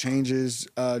bunch of changes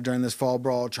during this fall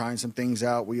brawl, trying some things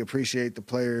out. We appreciate the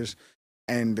players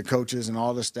and the coaches and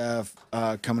all the staff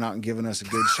coming out and giving us a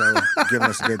good show, giving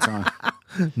us a good time.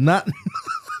 Not.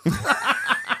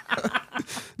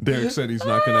 Derek said he's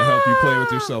not going to help you play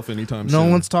with yourself anytime No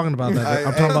soon. one's talking about that.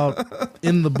 I'm talking about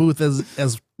in the booth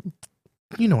as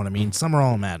you know what I mean. Some are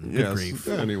all Madden. Good Yes. grief.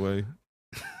 Anyway,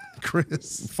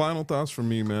 Chris. final thoughts from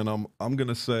me, man. I'm going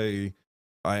to say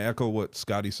I echo what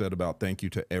Scotty said about thank you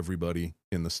to everybody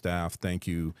in the staff. Thank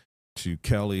you to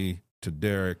Kelly, to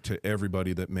Derek, to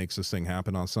everybody that makes this thing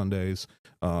happen on Sundays.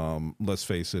 Let's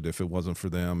face it, if it wasn't for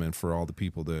them and for all the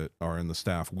people that are in the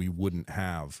staff, we wouldn't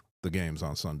have the games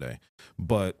on Sunday.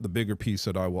 But the bigger piece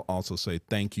that I will also say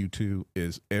thank you to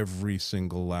is every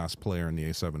single last player in the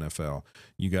A7FL.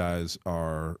 You guys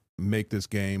make this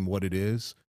game what it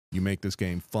is. You make this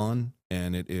game fun,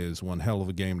 and it is one hell of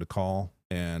a game to call,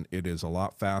 and it is a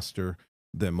lot faster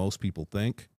than most people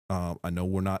think. I know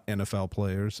we're not NFL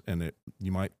players, and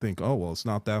you might think, oh, well, it's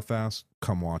not that fast.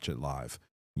 Come watch it live.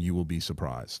 You will be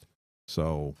surprised.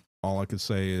 So all I could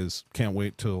say is can't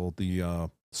wait till the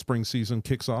spring season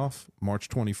kicks off March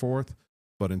 24th.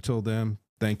 But until then,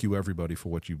 thank you, everybody, for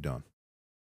what you've done.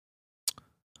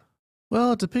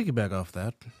 Well, to piggyback off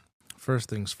that, first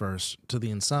things first, to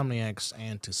the Insomniacs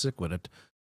and to Sick With It,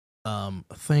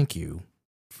 thank you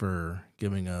for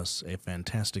giving us a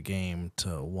fantastic game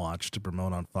to watch, to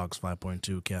promote on Fox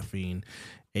 5.2, Caffeine,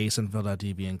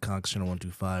 ASNFL.TV, and Cox Channel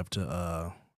 125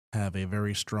 to have a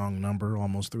very strong number,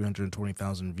 almost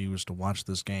 320,000 viewers to watch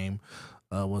this game.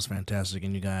 Was fantastic,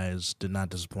 and you guys did not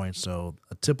disappoint. So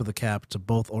a tip of the cap to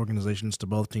both organizations, to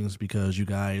both teams, because you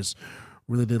guys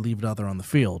really did leave it out there on the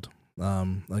field.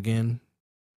 Again,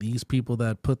 these people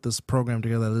that put this program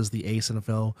together, that is the Ace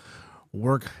NFL,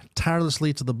 work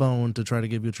tirelessly to the bone to try to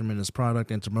give you a tremendous product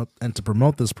and to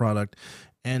promote this product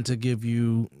and to give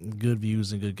you good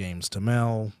views and good games. To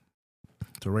Mel,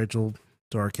 to Rachel,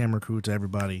 to our camera crew, to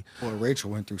everybody. Boy,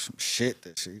 Rachel went through some shit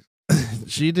that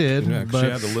she did. Yeah, but she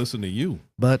had to listen to you.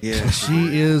 But Yeah.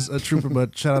 she is a trooper.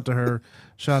 But shout out to her.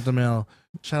 Shout out to Mel.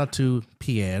 Shout out to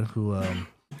Pierre, who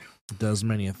does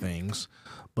many things.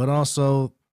 But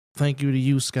also, thank you to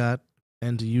you, Scott,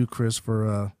 and to you, Chris,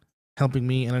 for helping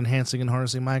me and enhancing and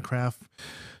harnessing my craft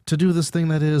to do this thing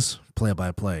that is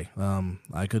play-by-play.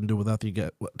 I couldn't do without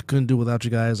you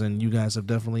guys, and you guys have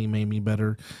definitely made me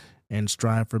better and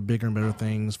strive for bigger and better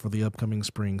things for the upcoming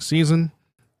spring season.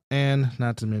 And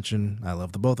not to mention, I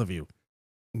love the both of you.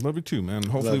 Love you too, man.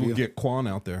 Hopefully we'll get Quan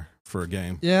out there for a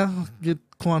game. Yeah, get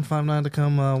Quan59 to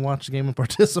come watch the game and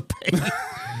participate.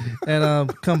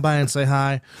 And come by and say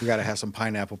hi. we got to have some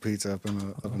pineapple pizza up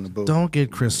in the booth. Don't get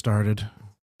Chris started.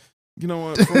 You know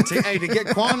what? Hey, to get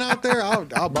Quan out there,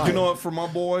 I'll buy You know it. what? For my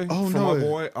boy, Oh, for no. my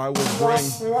boy, I will bring.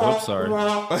 Oops, sorry.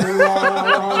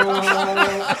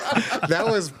 That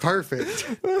was perfect.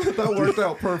 That worked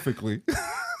out perfectly.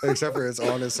 Except for it's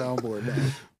on his soundboard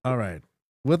now. All right.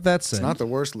 With that It's said, not the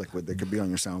worst liquid that could be on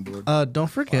your soundboard. don't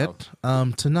forget,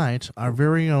 tonight, our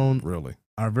very own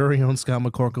Scott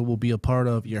McCorkle will be a part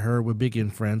of You Heard with Biggie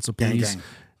and Friends. So Gang, please gang.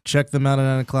 check them out at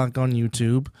 9 o'clock on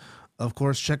YouTube. Of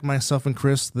course, check myself and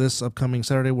Chris this upcoming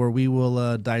Saturday, where we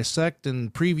will dissect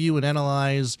and preview and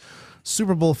analyze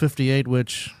Super Bowl 58,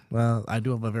 which I do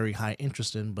have a very high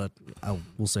interest in, but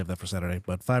we'll save that for Saturday.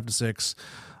 But 5 to 6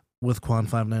 with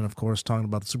Quan59, of course, talking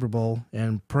about the Super Bowl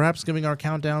and perhaps giving our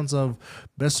countdowns of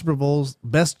best Super Bowls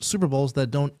that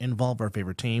don't involve our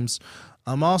favorite teams.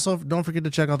 Also, don't forget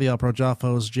to check out the All Pro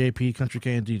Joffos, JP, Country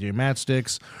K, and DJ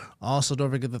Matchsticks. Also,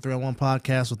 don't forget the 3-on-1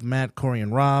 podcast with Matt, Corey,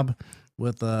 and Rob,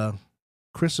 with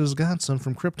Chris's godson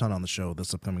from Krypton on the show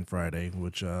this upcoming Friday,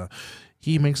 which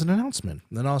he makes an announcement.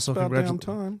 And also,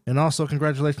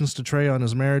 congratulations to Trey on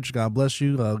his marriage. God bless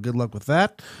you. Good luck with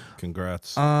that.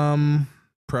 Congrats.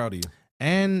 Proud of you.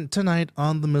 And tonight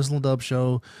on the Mizzle and Dub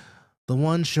Show, the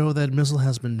one show that Mizzle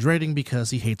has been dreading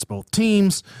because he hates both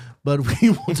teams, but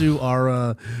we will do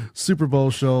our Super Bowl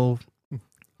show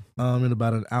in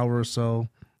about an hour or so.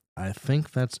 I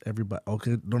think that's everybody.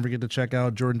 Okay, don't forget to check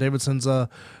out Jordan Davidson's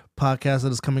podcast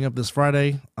that is coming up this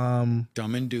Friday. Dumb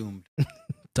and Doomed.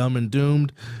 Dumb and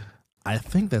Doomed. I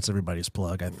think that's everybody's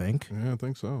plug. I think. Yeah, I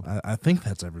think so. I think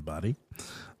that's everybody.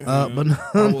 But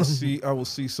I will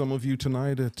see some of you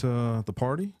tonight at the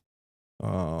party.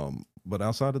 But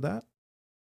outside of that,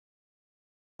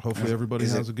 hopefully everybody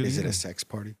has a good Is it evening. a sex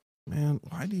party? Man,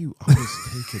 why do you always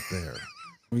take it there?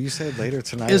 Well, you said later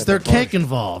tonight. is at there the party. cake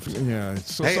involved? Yeah.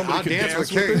 So Hey, somebody I'll can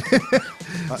dance with it.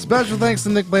 cake. Special thanks to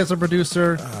Nick Blaze, our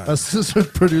producer,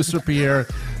 assistant producer Pierre.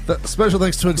 Special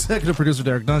thanks to executive producer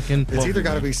Derek Duncan. It's either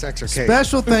got to be sex or cake.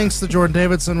 Special thanks to Jordan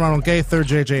Davidson, Ronald Gaither,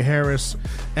 J.J. Harris,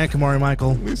 and Kamari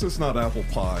Michael. At least it's not apple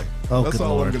pie. Oh, That's good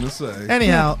all Lord. I'm going to say.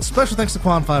 Anyhow, special thanks to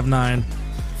Quan59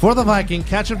 for the Viking.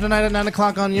 Catch up tonight at 9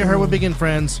 o'clock on Your Hair Would Begin,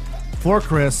 friends. For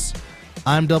Chris,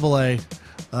 I'm Double A.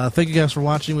 Thank you guys for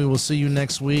watching. We will see you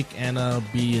next week, and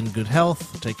be in good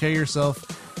health. Take care of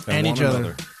yourself and one each other.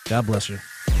 another. God bless you.